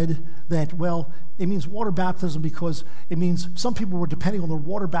 Some said that, well, it means water baptism because it means some people were depending on their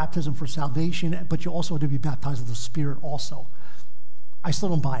water baptism for salvation, but you also had to be baptized with the Spirit also. I still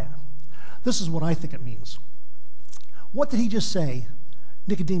don't buy it. This is what I think it means. What did he just say,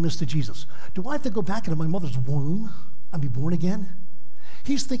 Nicodemus, to Jesus? Do I have to go back into my mother's womb and be born again?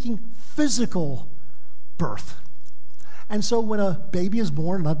 He's thinking physical birth. And so when a baby is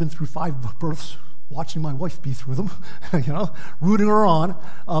born, and I've been through 5 births, watching my wife be through them, rooting her on.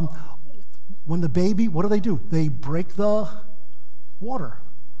 When the baby, what do? They break the water.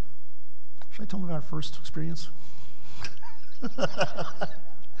 Should I tell them about our first experience?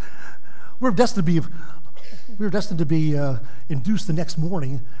 We were destined to be induced the next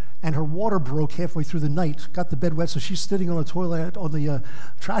morning, and her water broke halfway through the night, got the bed wet, so she's sitting on the toilet, on the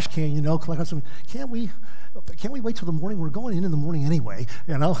trash can, collecting something. Can't we wait till the morning? We're going in the morning anyway,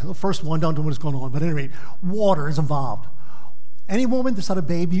 The first one, don't know what's going on. But anyway, water is involved. Any woman that's had a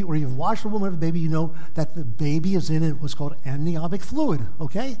baby, or you've watched a woman have a baby, you know that the baby is in what's called amniotic fluid,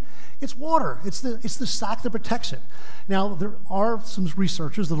 okay? It's water. It's the sac that protects it. Now, there are some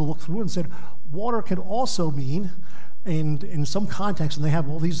researchers that will look through and said water can also mean, in some contexts, and they have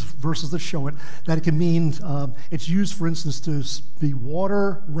all these verses that show it, that it can mean, it's used, for instance, to be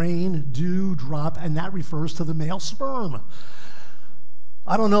water, rain, dew, drop, and that refers to the male sperm.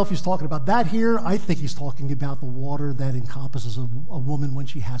 I don't know if he's talking about that here. I think he's talking about the water that encompasses a woman when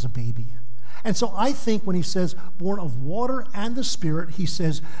she has a baby. And so I think when he says born of water and the Spirit, he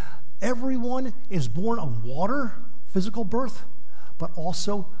says everyone is born of water, physical birth, but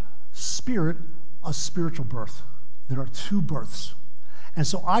also Spirit, a spiritual birth. There are 2 births. And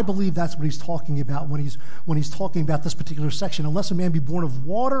so I believe that's what he's talking about when he's talking about this particular section. Unless a man be born of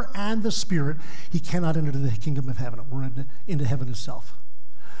water and the Spirit, he cannot enter the kingdom of heaven or into heaven itself.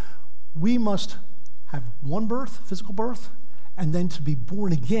 We must have one birth, physical birth, and then to be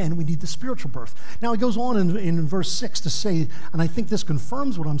born again, we need the spiritual birth. Now, it goes on in verse 6 to say, and I think this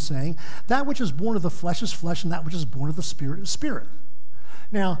confirms what I'm saying, that which is born of the flesh is flesh, and that which is born of the Spirit is spirit.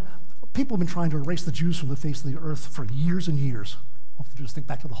 Now, people have been trying to erase the Jews from the face of the earth for years and years. I'll have to just think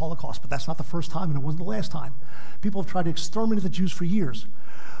back to the Holocaust, but that's not the first time, and it wasn't the last time. People have tried to exterminate the Jews for years.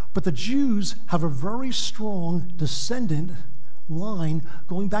 But the Jews have a very strong descendant line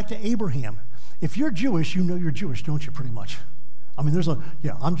going back to Abraham. If you're Jewish, you know you're Jewish, don't you, pretty much? I mean,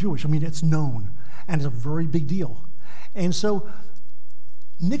 I'm Jewish. I mean, it's known, and it's a very big deal. And so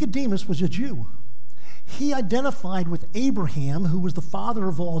Nicodemus was a Jew. He identified with Abraham, who was the father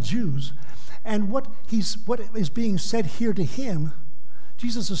of all Jews, and what is being said here to him,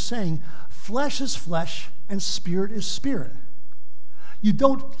 Jesus is saying, flesh is flesh and spirit is spirit. You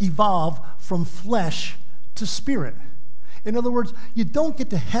don't evolve from flesh to spirit. In other words, you don't get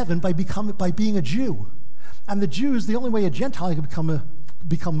to heaven by being a Jew. And the Jews, the only way a Gentile could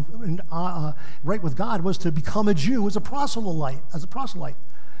become right with God was to become a Jew as a proselyte.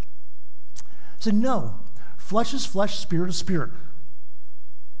 So no, flesh is flesh, spirit is spirit.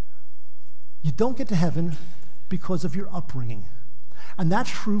 You don't get to heaven because of your upbringing. And that's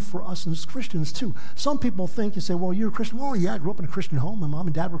true for us as Christians too. Some people think, you say, well, you're a Christian. Well, yeah, I grew up in a Christian home. My mom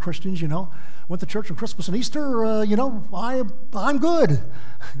and dad were Christians, Went to church on Christmas and Easter, I'm good,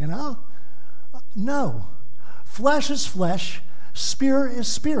 No. Flesh is flesh, spirit is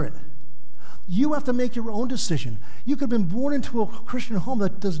spirit. You have to make your own decision. You could have been born into a Christian home.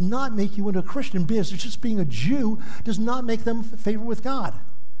 That does not make you into a Christian, because just being a Jew does not make them favor with God.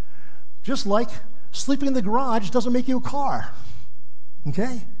 Just like sleeping in the garage doesn't make you a car.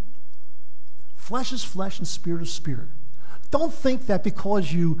 Okay? Flesh is flesh and spirit is spirit. Don't think that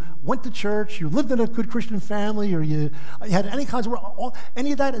because you went to church, you lived in a good Christian family, or you had any kinds of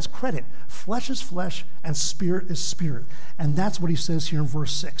any of that is credit. Flesh is flesh and spirit is spirit. And that's what he says here in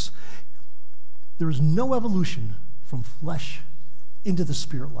verse 6. There is no evolution from flesh into the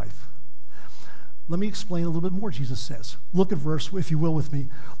spirit life. Let me explain a little bit more, Jesus says. Look at verse, if you will with me,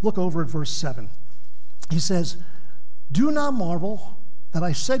 look over at verse 7. He says, do not marvel that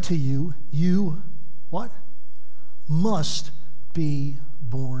I said to you, you, what? Must be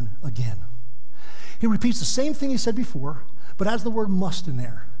born again. He repeats the same thing he said before, but adds the word must in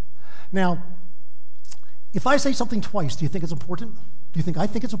there. Now, if I say something twice, do you think it's important? Do you think I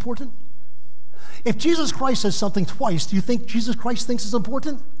think it's important? If Jesus Christ says something twice, do you think Jesus Christ thinks it's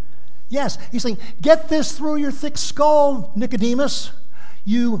important? Yes. He's saying, get this through your thick skull, Nicodemus.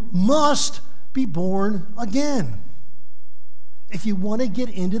 You must be born again. If you want to get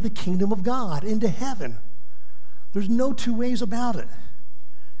into the kingdom of God, into heaven, there's no two ways about it.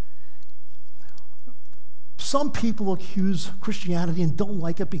 Some people accuse Christianity and don't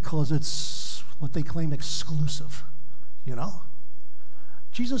like it because it's what they claim exclusive, you know?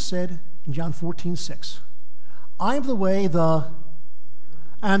 Jesus said in John 14:6, I am the way,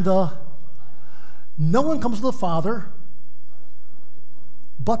 no one comes to the Father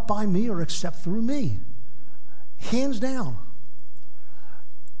but by me or except through me. Hands down.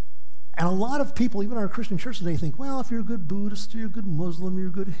 And a lot of people, even in our Christian church today, think, well, if you're a good Buddhist, you're a good Muslim, you're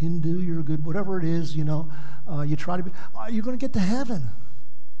a good Hindu, you're a good whatever it is, you know, you try to be, you're going to get to heaven.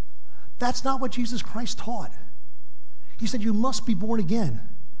 That's not what Jesus Christ taught. He said you must be born again.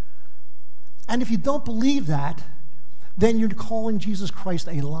 And if you don't believe that, then you're calling Jesus Christ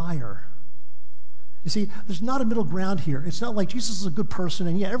a liar. You see, there's not a middle ground here. It's not like Jesus is a good person,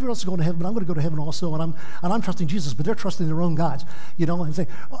 and yeah, everyone else is going to heaven, but I'm going to go to heaven also, and I'm trusting Jesus, but they're trusting their own gods. You know, and say,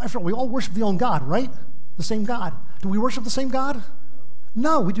 well, after all, we all worship the own God, right? The same God. Do we worship the same God?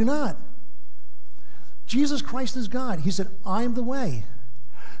 No, we do not. Jesus Christ is God. He said, I am the way.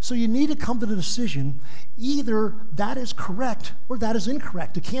 So you need to come to the decision, either that is correct or that is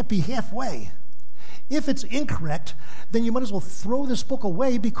incorrect. It can't be halfway. If it's incorrect, then you might as well throw this book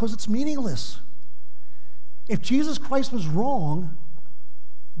away because it's meaningless. If Jesus Christ was wrong,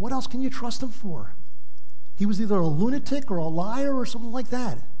 what else can you trust him for? He was either a lunatic or a liar or something like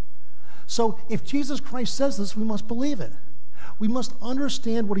that. So if Jesus Christ says this, we must believe it. We must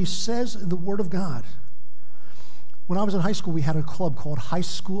understand what he says in the Word of God. When I was in high school, we had a club called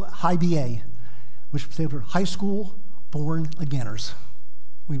High BA, which stood for High School Born Againers.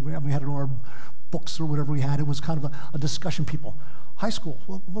 We had it in our books or whatever we had. It was kind of a discussion people. High school,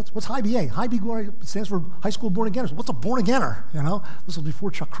 what's High BA? High BA stands for High School Born Againers. What's a born againer? You know, this was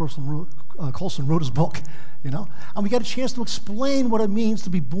before Chuck Colson wrote his book. You know, and we got a chance to explain what it means to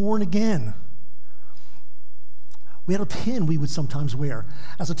be born again. We had a pin we would sometimes wear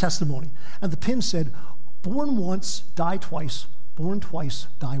as a testimony, and the pin said, "Born once, die twice. Born twice,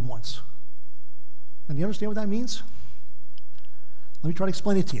 die once." And you understand what that means? Let me try to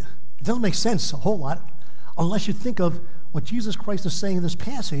explain it to you. It doesn't make sense a whole lot unless you think of what Jesus Christ is saying in this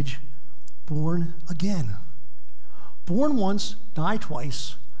passage, born again. Born once, die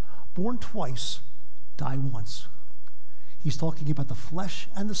twice. Born twice, die once. He's talking about the flesh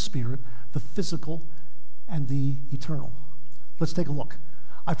and the spirit, the physical and the eternal. Let's take a look.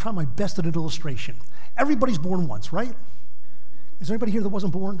 I've tried my best at an illustration. Everybody's born once, right? Is there anybody here that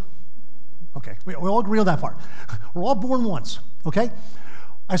wasn't born? Okay, we all agree on that part. We're all born once, okay?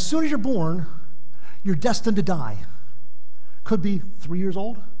 As soon as you're born, you're destined to die. Could be 3 years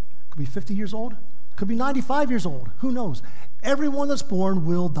old, could be 50 years old, could be 95 years old. Who knows? Everyone that's born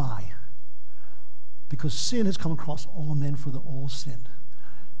will die because sin has come across all men, for they all sinned.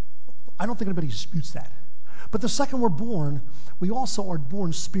 I don't think anybody disputes that. But the second we're born, we also are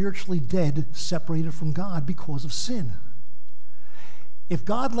born spiritually dead, separated from God because of sin. If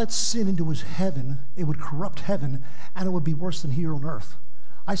God lets sin into his heaven, it would corrupt heaven, and it would be worse than here on earth.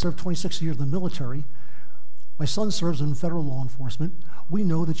 I served 26 years in the military. My son serves in federal law enforcement. We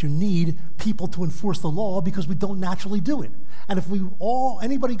know that you need people to enforce the law because we don't naturally do it. And if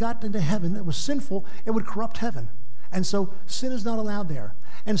anybody got into heaven that was sinful, it would corrupt heaven. And so sin is not allowed there.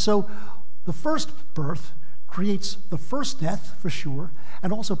 And so the first birth creates the first death for sure,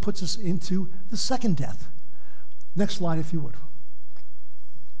 and also puts us into the second death. Next slide, if you would.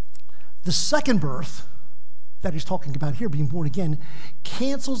 The second birth that he's talking about here, being born again,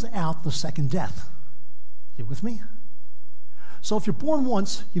 cancels out the second death. You with me? So if you're born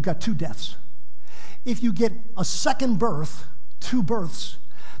once, you've got two deaths. If you get a second birth, two births,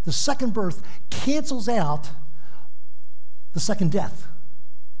 the second birth cancels out the second death.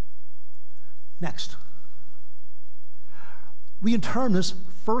 Next. We term this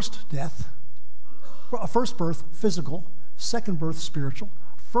first death, first birth, physical, second birth, spiritual.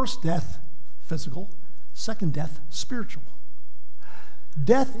 First death, physical, second death, spiritual.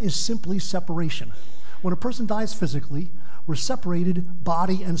 Death is simply separation. When a person dies physically, we're separated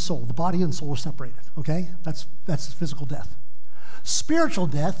body and soul. The body and soul are separated, okay? That's physical death. Spiritual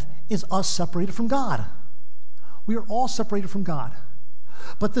death is us separated from God. We are all separated from God.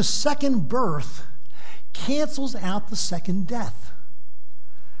 But the second birth cancels out the second death.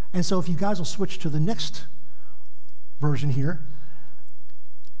 And so if you guys will switch to the next version here,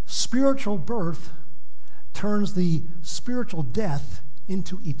 spiritual birth turns the spiritual death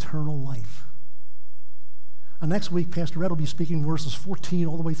into eternal life. Next week, Pastor Ed will be speaking verses 14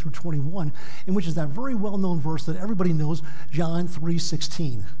 all the way through 21, in which is that very well-known verse that everybody knows, John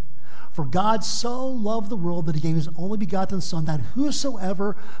 3:16. For God so loved the world that he gave his only begotten Son, that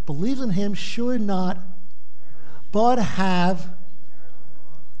whosoever believes in him should not, but have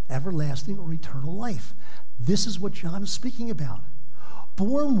everlasting or eternal life. This is what John is speaking about.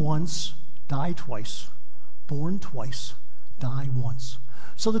 Born once, die twice. Born twice, die once.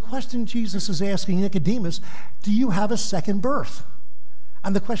 So the question Jesus is asking Nicodemus, do you have a second birth?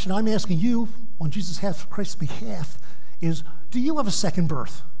 And the question I'm asking you on Jesus' Christ's behalf is, do you have a second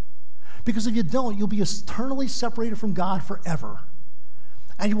birth? Because if you don't, you'll be eternally separated from God forever.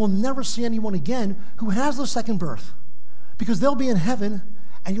 And you will never see anyone again who has the second birth, because they'll be in heaven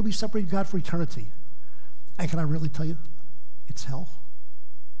and you'll be separated from God for eternity. And can I really tell you, it's hell.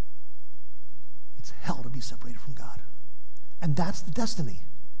 It's hell to be separated from God. And that's the destiny.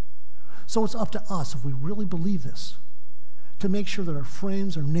 So it's up to us, if we really believe this, to make sure that our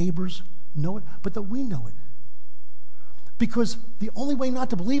friends, our neighbors know it, but that we know it. Because the only way not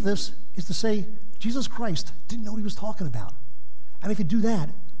to believe this is to say, Jesus Christ didn't know what he was talking about. And if you do that,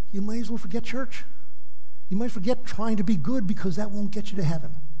 you might as well forget church. You might forget trying to be good, because that won't get you to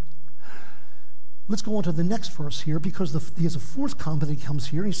heaven. Let's go on to the next verse here, because he has a fourth comment that he comes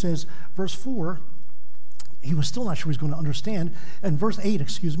here. He says, verse 4, he was still not sure he was going to understand. And verse 8, it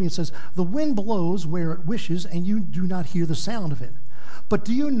says, the wind blows where it wishes, and you do not hear the sound of it. But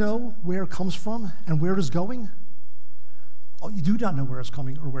do you know where it comes from and where it is going? Oh, you do not know where it's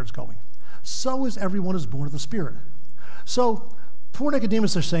coming or where it's going. So is everyone who is born of the Spirit. So poor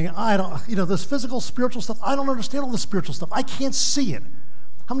Nicodemus is saying, I don't, this physical, spiritual stuff, I don't understand all the spiritual stuff. I can't see it.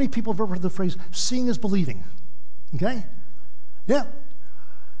 How many people have ever heard the phrase, seeing is believing? Okay? Yeah.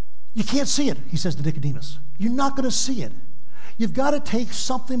 You can't see it, he says to Nicodemus. You're not going to see it. You've got to take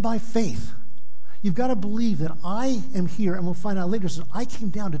something by faith. You've got to believe that I am here, and we'll find out later, says, I came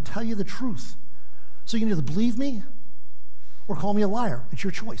down to tell you the truth. So you can either believe me or call me a liar. It's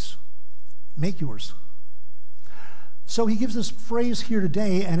your choice. Make yours. So he gives this phrase here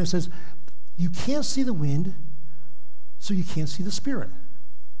today, and it says, you can't see the wind, so you can't see the Spirit.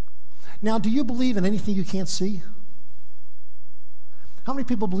 Now, do you believe in anything you can't see? How many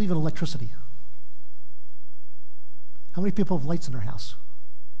people believe in electricity? How many people have lights in their house?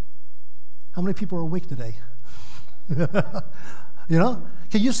 How many people are awake today? Can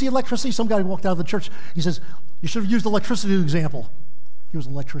you see electricity? Some guy walked out of the church. He says, you should have used electricity as an example. He was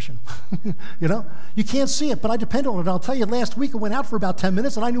an electrician. You can't see it, but I depend on it. I'll tell you, last week it went out for about 10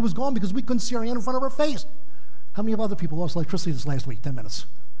 minutes, and I knew it was gone because we couldn't see our hand in front of our face. How many of other people lost electricity this last week? 10 minutes.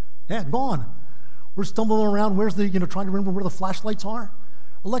 Yeah, gone. We're stumbling around. Where's the, trying to remember where the flashlights are?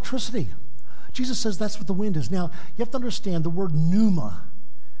 Electricity. Jesus says that's what the wind is. Now, you have to understand the word pneuma.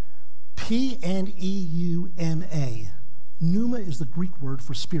 P-N-E-U-M-A. Pneuma is the Greek word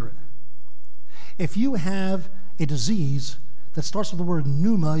for spirit. If you have a disease that starts with the word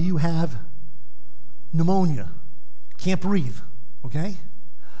pneuma, you have pneumonia. Can't breathe, okay?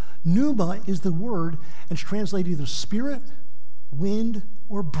 Pneuma is the word, and it's translated either spirit, wind,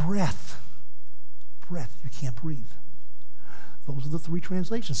 or breath. Breath, you can't breathe. Those are the three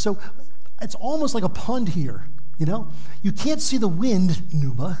translations. So it's almost like a pun here, You can't see the wind,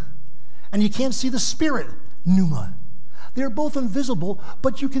 pneuma, and you can't see the spirit, pneuma. They're both invisible,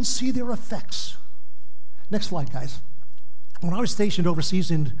 but you can see their effects. Next slide, guys. When I was stationed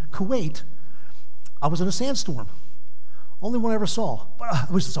overseas in Kuwait, I was in a sandstorm. Only one I ever saw, but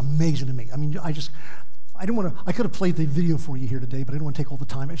it was just amazing to me. I mean, I didn't want to, I could have played the video for you here today, but I didn't want to take all the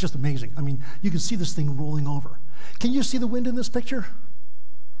time. It's just amazing. I mean, you can see this thing rolling over. Can you see the wind in this picture?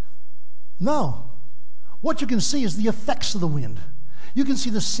 No. What you can see is the effects of the wind. You can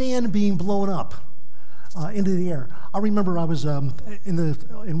see the sand being blown up into the air. I remember I was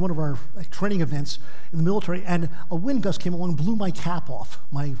in one of our training events in the military, and a wind gust came along and blew my cap off,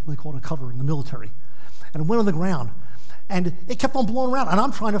 what they call it a cover in the military, and it went on the ground. And it kept on blowing around, and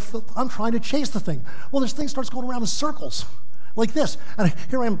I'm trying to chase the thing. Well, this thing starts going around in circles, like this. And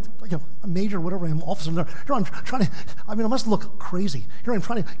here I am, like a major, whatever I am, officer. Here I'm trying to, I must look crazy. Here I'm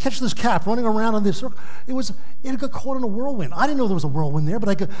trying to catch this cap, running around in this circle. It got caught in a whirlwind. I didn't know there was a whirlwind there,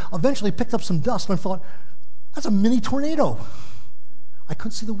 but I eventually picked up some dust, and I thought, that's a mini tornado. I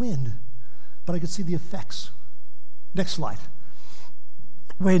couldn't see the wind, but I could see the effects. Next slide.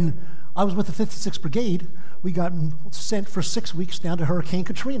 When I was with the 56th Brigade, we got sent for 6 weeks down to Hurricane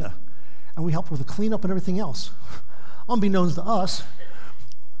Katrina, and we helped with the cleanup and everything else. Unbeknownst to us,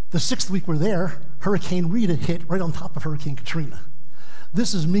 the 6th week we're there, Hurricane Rita hit right on top of Hurricane Katrina.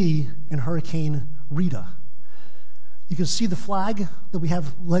 This is me in Hurricane Rita. You can see the flag that we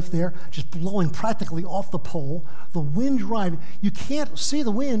have left there just blowing practically off the pole. The wind driving. You can't see the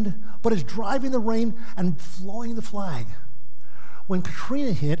wind, but it's driving the rain and flowing the flag. When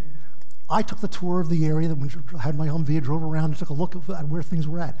Katrina hit, I took the tour of the area, that had my Humvee, drove around and took a look at where things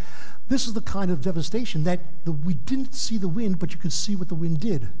were at. This is the kind of devastation that we didn't see the wind, but you could see what the wind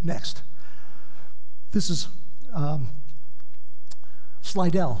did next. This is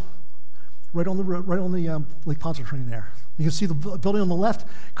Slidell, right on the Lake Pontchartrain there. You can see the building on the left,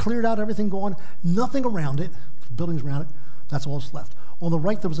 cleared out, everything gone, nothing around it, buildings around it, that's all that's left. On the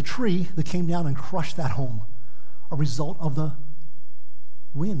right, there was a tree that came down and crushed that home, a result of the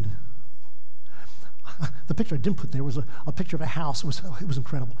wind. The picture I didn't put there was a picture of a house. It was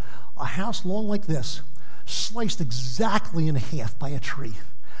incredible. A house long like this, sliced exactly in half by a tree.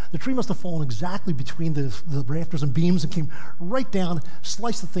 The tree must have fallen exactly between the rafters and beams and came right down,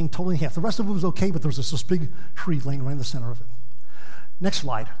 sliced the thing totally in half. The rest of it was okay, but there was this big tree laying right in the center of it. Next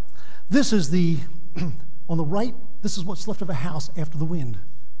slide. This is on the right, this is what's left of a house after the wind.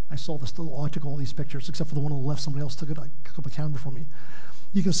 I saw this, I took all these pictures, except for the one on the left, somebody else took up a camera for me.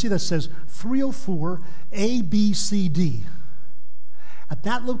 You can see that says 304 ABCD. At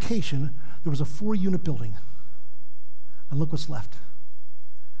that location, there was a 4-unit building. And look what's left.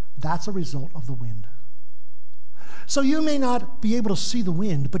 That's a result of the wind. So you may not be able to see the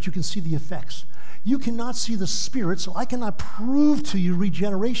wind, but you can see the effects. You cannot see the Spirit, so I cannot prove to you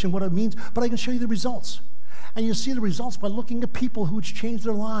regeneration, what it means, but I can show you the results. And you see the results by looking at people who it's changed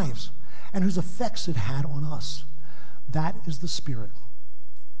their lives and whose effects it had on us. That is the Spirit.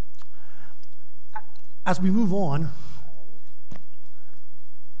 As we move on,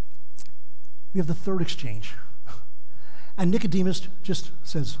 we have the third exchange. And Nicodemus just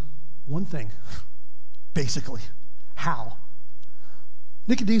says one thing, basically. How?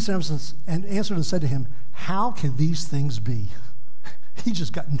 Nicodemus answered and said to him, how can these things be? He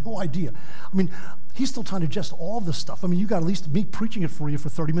just got no idea. I mean, he's still trying to digest all this stuff. I mean, you got at least me preaching it for you for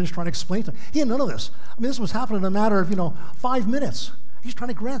 30 minutes trying to explain it to him. He had none of this. I mean, this was happening in a matter of, 5 minutes. He's trying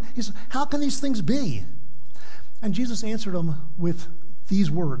to grasp. He said, how can these things be? And Jesus answered him with these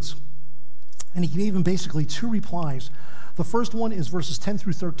words. And he gave him basically 2 replies. The first one is verses 10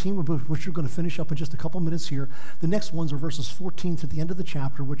 through 13, which we're going to finish up in just a couple minutes here. The next ones are verses 14 to the end of the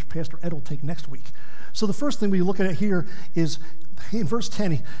chapter, which Pastor Ed will take next week. So the first thing we look at here is in verse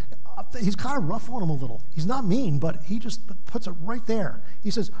 10, he's kind of rough on him a little. He's not mean, but he just puts it right there. He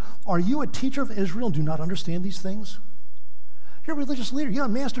says, are you a teacher of Israel and do not understand these things? You're a religious leader. You're a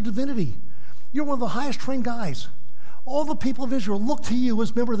master of divinity. You're one of the highest trained guys. All the people of Israel look to you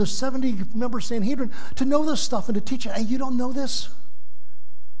as member of the 70-member Sanhedrin to know this stuff and to teach it, and you don't know this?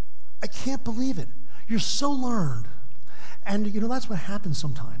 I can't believe it. You're so learned. And, that's what happens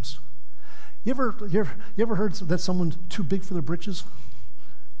sometimes. You ever heard that someone's too big for their britches?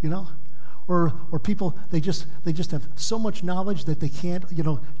 Or people, they just have so much knowledge that they can't,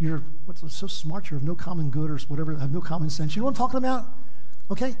 you're so smart, you have no common good or whatever, have no common sense. You know what I'm talking about?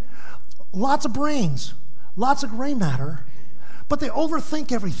 Okay? Lots of brains, lots of gray matter, but they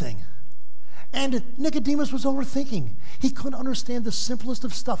overthink everything. And Nicodemus was overthinking. He couldn't understand the simplest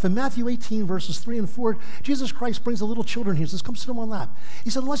of stuff. In Matthew 18, verses 3 and 4, Jesus Christ brings the little children here. He says, come sit on my lap. He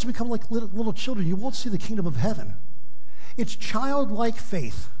said, unless you become like little children, you won't see the kingdom of heaven. It's childlike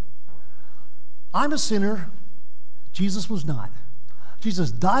faith. I'm a sinner. Jesus was not. Jesus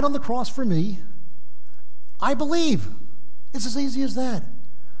died on the cross for me. I believe. It's as easy as that.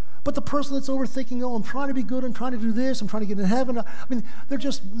 But the person that's overthinking, I'm trying to be good, I'm trying to do this, I'm trying to get into heaven, they're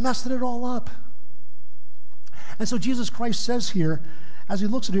just messing it all up. And so Jesus Christ says here, as he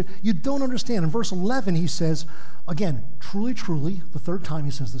looks at it, you don't understand. In verse 11, he says, again, truly, truly, the third time he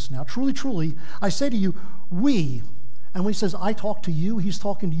says this now, truly, truly, I say to you, we, and when he says, I talk to you, he's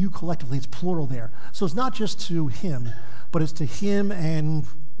talking to you collectively. It's plural there. So it's not just to him, but it's to him and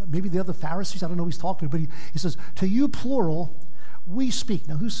maybe the other Pharisees. I don't know who he's talking to, but he says, to you, plural, we speak.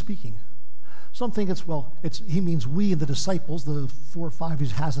 Now, who's speaking? Some think he means we and the disciples, the 4 or 5 he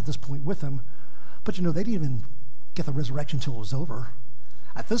has at this point with him. But they didn't even get the resurrection until it was over.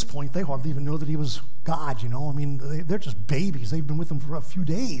 At this point, they hardly even know that he was God, they're just babies. They've been with him for a few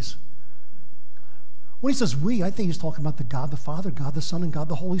days. When he says we, I think he's talking about the God the Father, God the Son, and God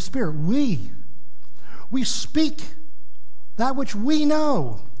the Holy Spirit. We speak that which we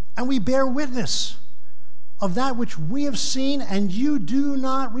know, and we bear witness of that which we have seen, and you do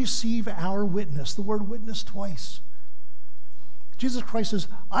not receive our witness. The word witness twice. Jesus Christ says,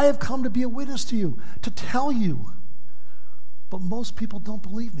 I have come to be a witness to you, to tell you. But most people don't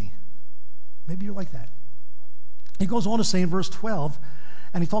believe me. Maybe you're like that. He goes on to say in verse 12,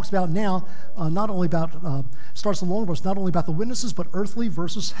 and he talks about now, starts the long verse, not only about the witnesses, but earthly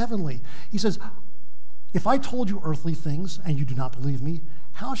versus heavenly. He says, if I told you earthly things and you do not believe me,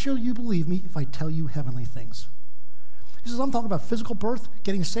 how shall you believe me if I tell you heavenly things? He says, I'm talking about physical birth,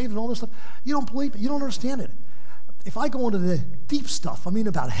 getting saved and all this stuff. You don't believe it. You don't understand it. If I go into the deep stuff,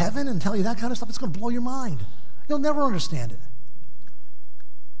 about heaven and tell you that kind of stuff, it's going to blow your mind. You'll never understand it.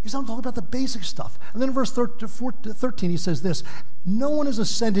 He says, I'm talking about the basic stuff. And then in verse 13, he says this, no one has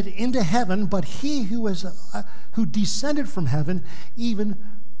ascended into heaven, but he who descended from heaven, even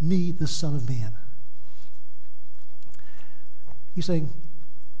me, the Son of Man. He's saying,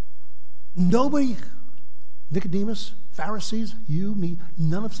 nobody, Nicodemus, Pharisees, you, me,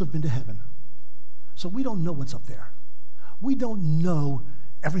 none of us have been to heaven. So we don't know what's up there. We don't know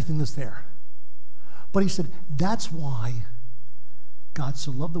everything that's there. But he said, that's why God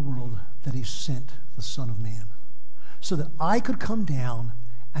so loved the world that he sent the Son of Man, so that I could come down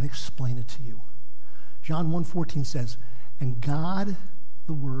and explain it to you. John 1:14 says, and God,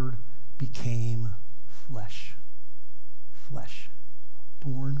 the Word, became flesh,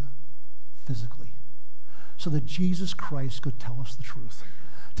 born physically, so that Jesus Christ could tell us the truth.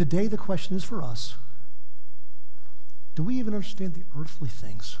 Today the question is for us, do we even understand the earthly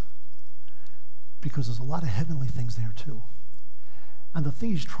things? Because there's a lot of heavenly things there too. And the thing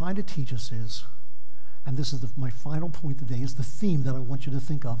he's trying to teach us is, and this is my final point today, is the theme that I want you to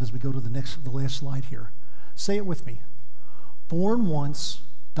think of as we go to the last slide here. Say it with me. Born once,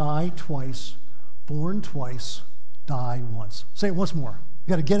 die twice, born twice, die once. Say it once more.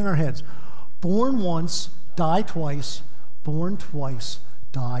 We got to get in our heads. Born once, die twice, born twice,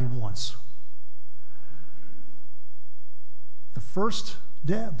 die once. The first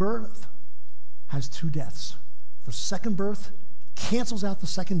birth has two deaths. The second birth cancels out the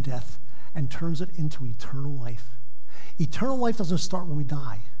second death and turns it into eternal life. Eternal life doesn't start when we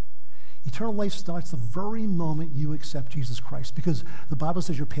die. Eternal life starts the very moment you accept Jesus Christ, because the Bible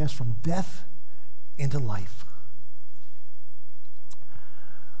says you're passed from death into life.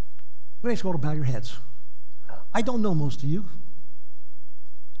 I'm going to ask you all to bow your heads. I don't know most of you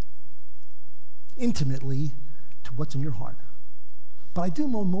intimately to what's in your heart, but I do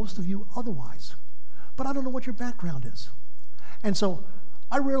know most of you otherwise. But I don't know what your background is. And so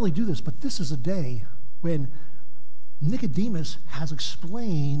I rarely do this, but this is a day when Nicodemus has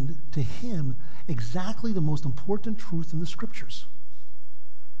explained to him exactly the most important truth in the Scriptures.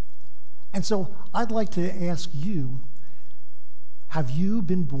 And so I'd like to ask you, have you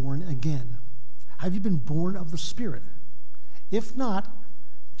been born again? Have you been born of the Spirit? If not,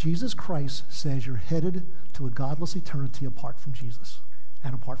 Jesus Christ says you're headed to a godless eternity apart from Jesus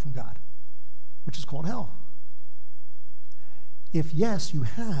and apart from God, which is called hell. If yes, you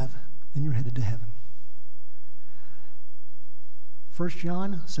have, then you're headed to heaven. 1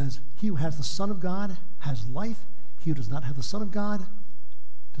 John says, he who has the Son of God has life. He who does not have the Son of God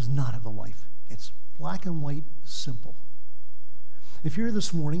does not have the life. It's black and white, simple. If you're here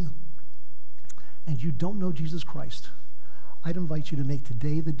this morning and you don't know Jesus Christ, I'd invite you to make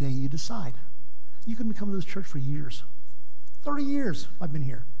today the day you decide. You could be coming to this church for years. 30 years I've been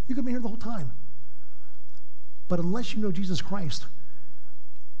here. You could be here the whole time. But unless you know Jesus Christ,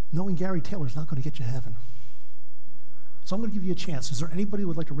 knowing Gary Taylor is not going to get you to heaven. So I'm going to give you a chance. Is there anybody who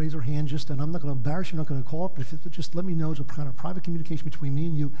would like to raise their hand? And I'm not going to embarrass you, I'm not going to call it, but just let me know. It's a kind of private communication between me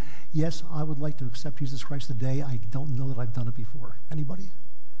and you. Yes, I would like to accept Jesus Christ today. I don't know that I've done it before. Anybody?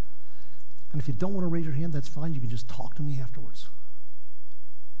 And if you don't want to raise your hand, that's fine. You can just talk to me afterwards.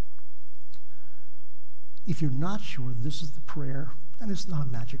 If you're not sure, this is the prayer, and it's not a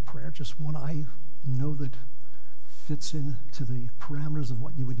magic prayer, just one I know that fits into the parameters of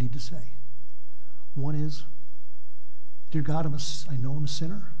what you would need to say. One is, dear God, I know I'm a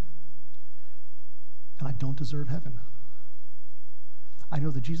sinner, and I don't deserve heaven. I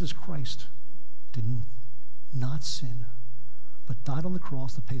know that Jesus Christ did not sin, but died on the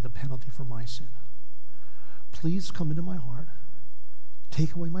cross to pay the penalty for my sin. Please come into my heart,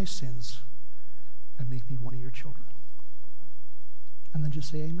 take away my sins, and make me one of your children. And then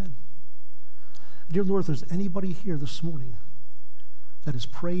just say amen. Dear Lord, if there's anybody here this morning that has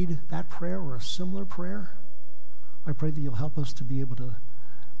prayed that prayer or a similar prayer, I pray that you'll help us to be able to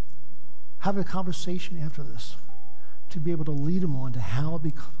have a conversation after this, to be able to lead them on to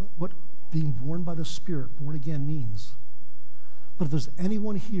what being born by the Spirit, born again, means. But if there's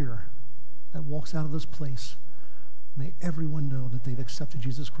anyone here that walks out of this place, may everyone know that they've accepted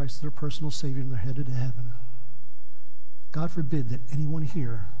Jesus Christ as their personal Savior and they're headed to heaven. God forbid that anyone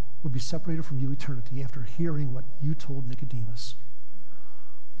here would be separated from you eternity after hearing what you told Nicodemus.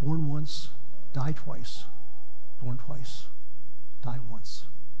 Born once, die twice. Born twice, die once.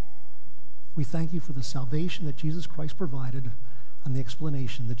 We thank you for the salvation that Jesus Christ provided and the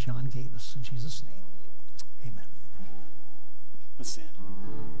explanation that John gave us. In Jesus' name, amen. Let's stand.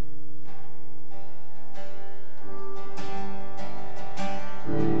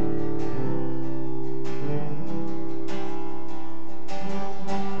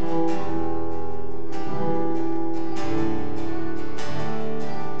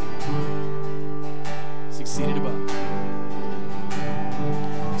 Seated above.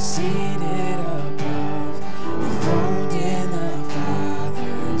 Seated above, enthroned in the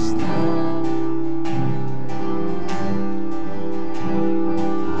Father's throne,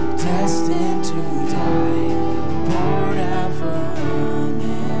 destined to die, poured out for all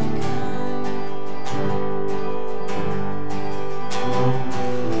mankind.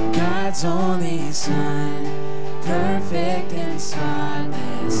 God's only Son, perfect and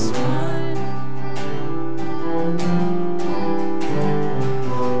spotless one.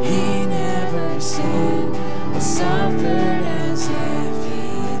 He never sinned or suffered as if he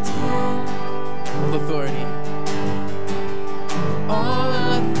did. All authority. All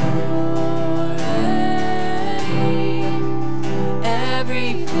authority,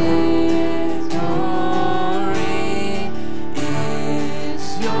 every victory is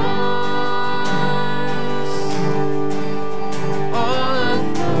yours. All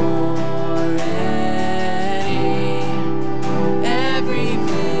authority, every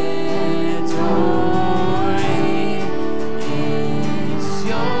victory is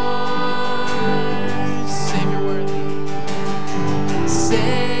yours. Savior worthy.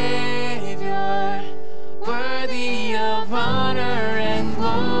 Savior, worthy of honor and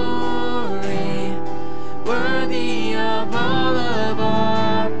glory, worthy of all of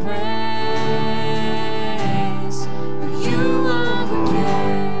our praise. You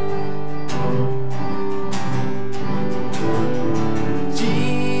overcame.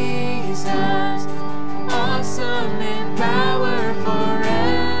 Jesus, awesome in power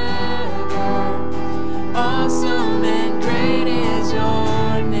forever, awesome and great is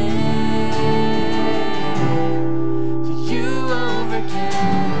your name. For you overcame.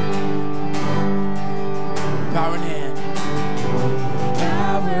 Power in hand.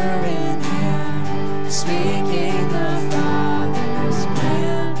 Power in hand, speaking the Father's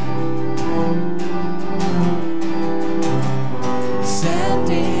plan,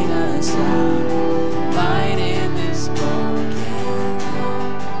 sending us out, light in this broken land.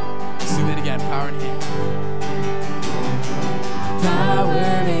 Sing that again. Power in hand.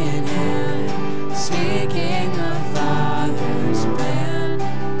 Power in hand, speaking the Father's plan,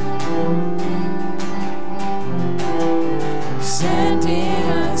 sending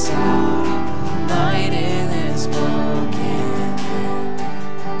us out, light in this broken land.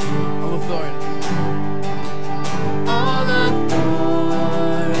 All authority. All authority,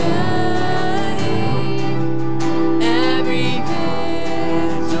 every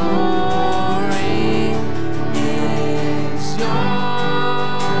victory is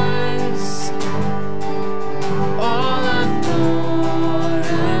yours. All authority,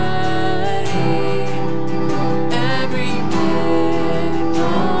 every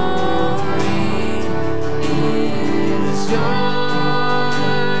victory is yours.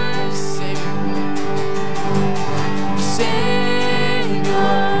 Savior,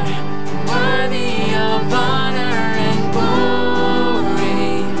 worthy of honor and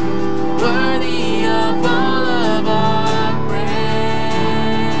glory, worthy of all of our praise.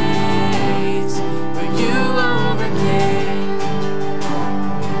 For you overcame.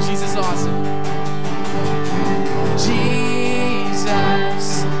 Jesus awesome. Jesus,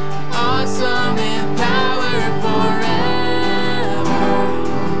 awesome in power forever,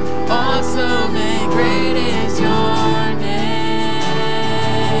 awesome and great is your name.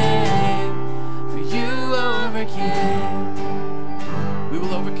 For you overcame. We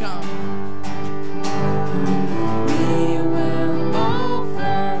will overcome. We will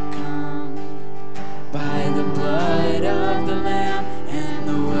overcome by the blood of the Lamb and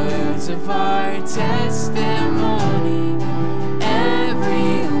the words of our testimony.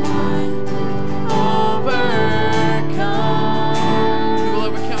 Everyone overcome. We will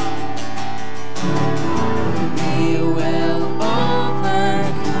overcome. We will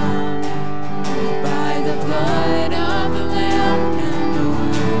overcome by the blood of the Lamb and the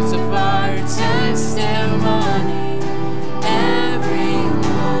words of our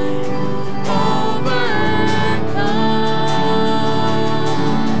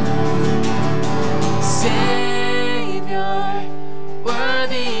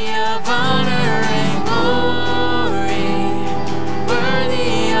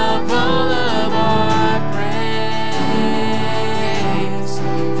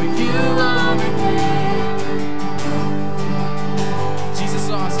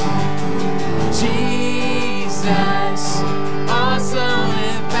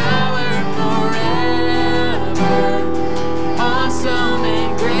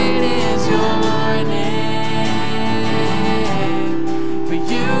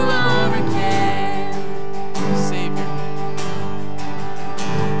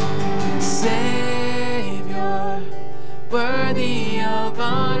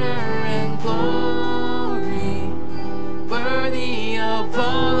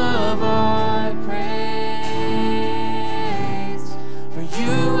of our praise, for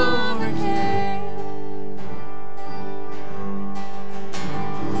you overcame.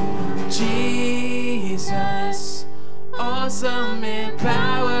 Jesus, awesome in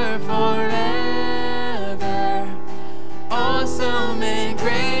power forever, awesome and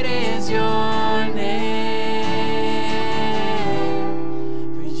great is your name,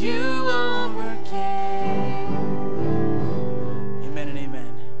 for you overcame. Amen and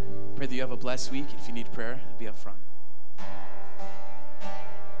amen. Pray that you have a blessed week. If you need prayer,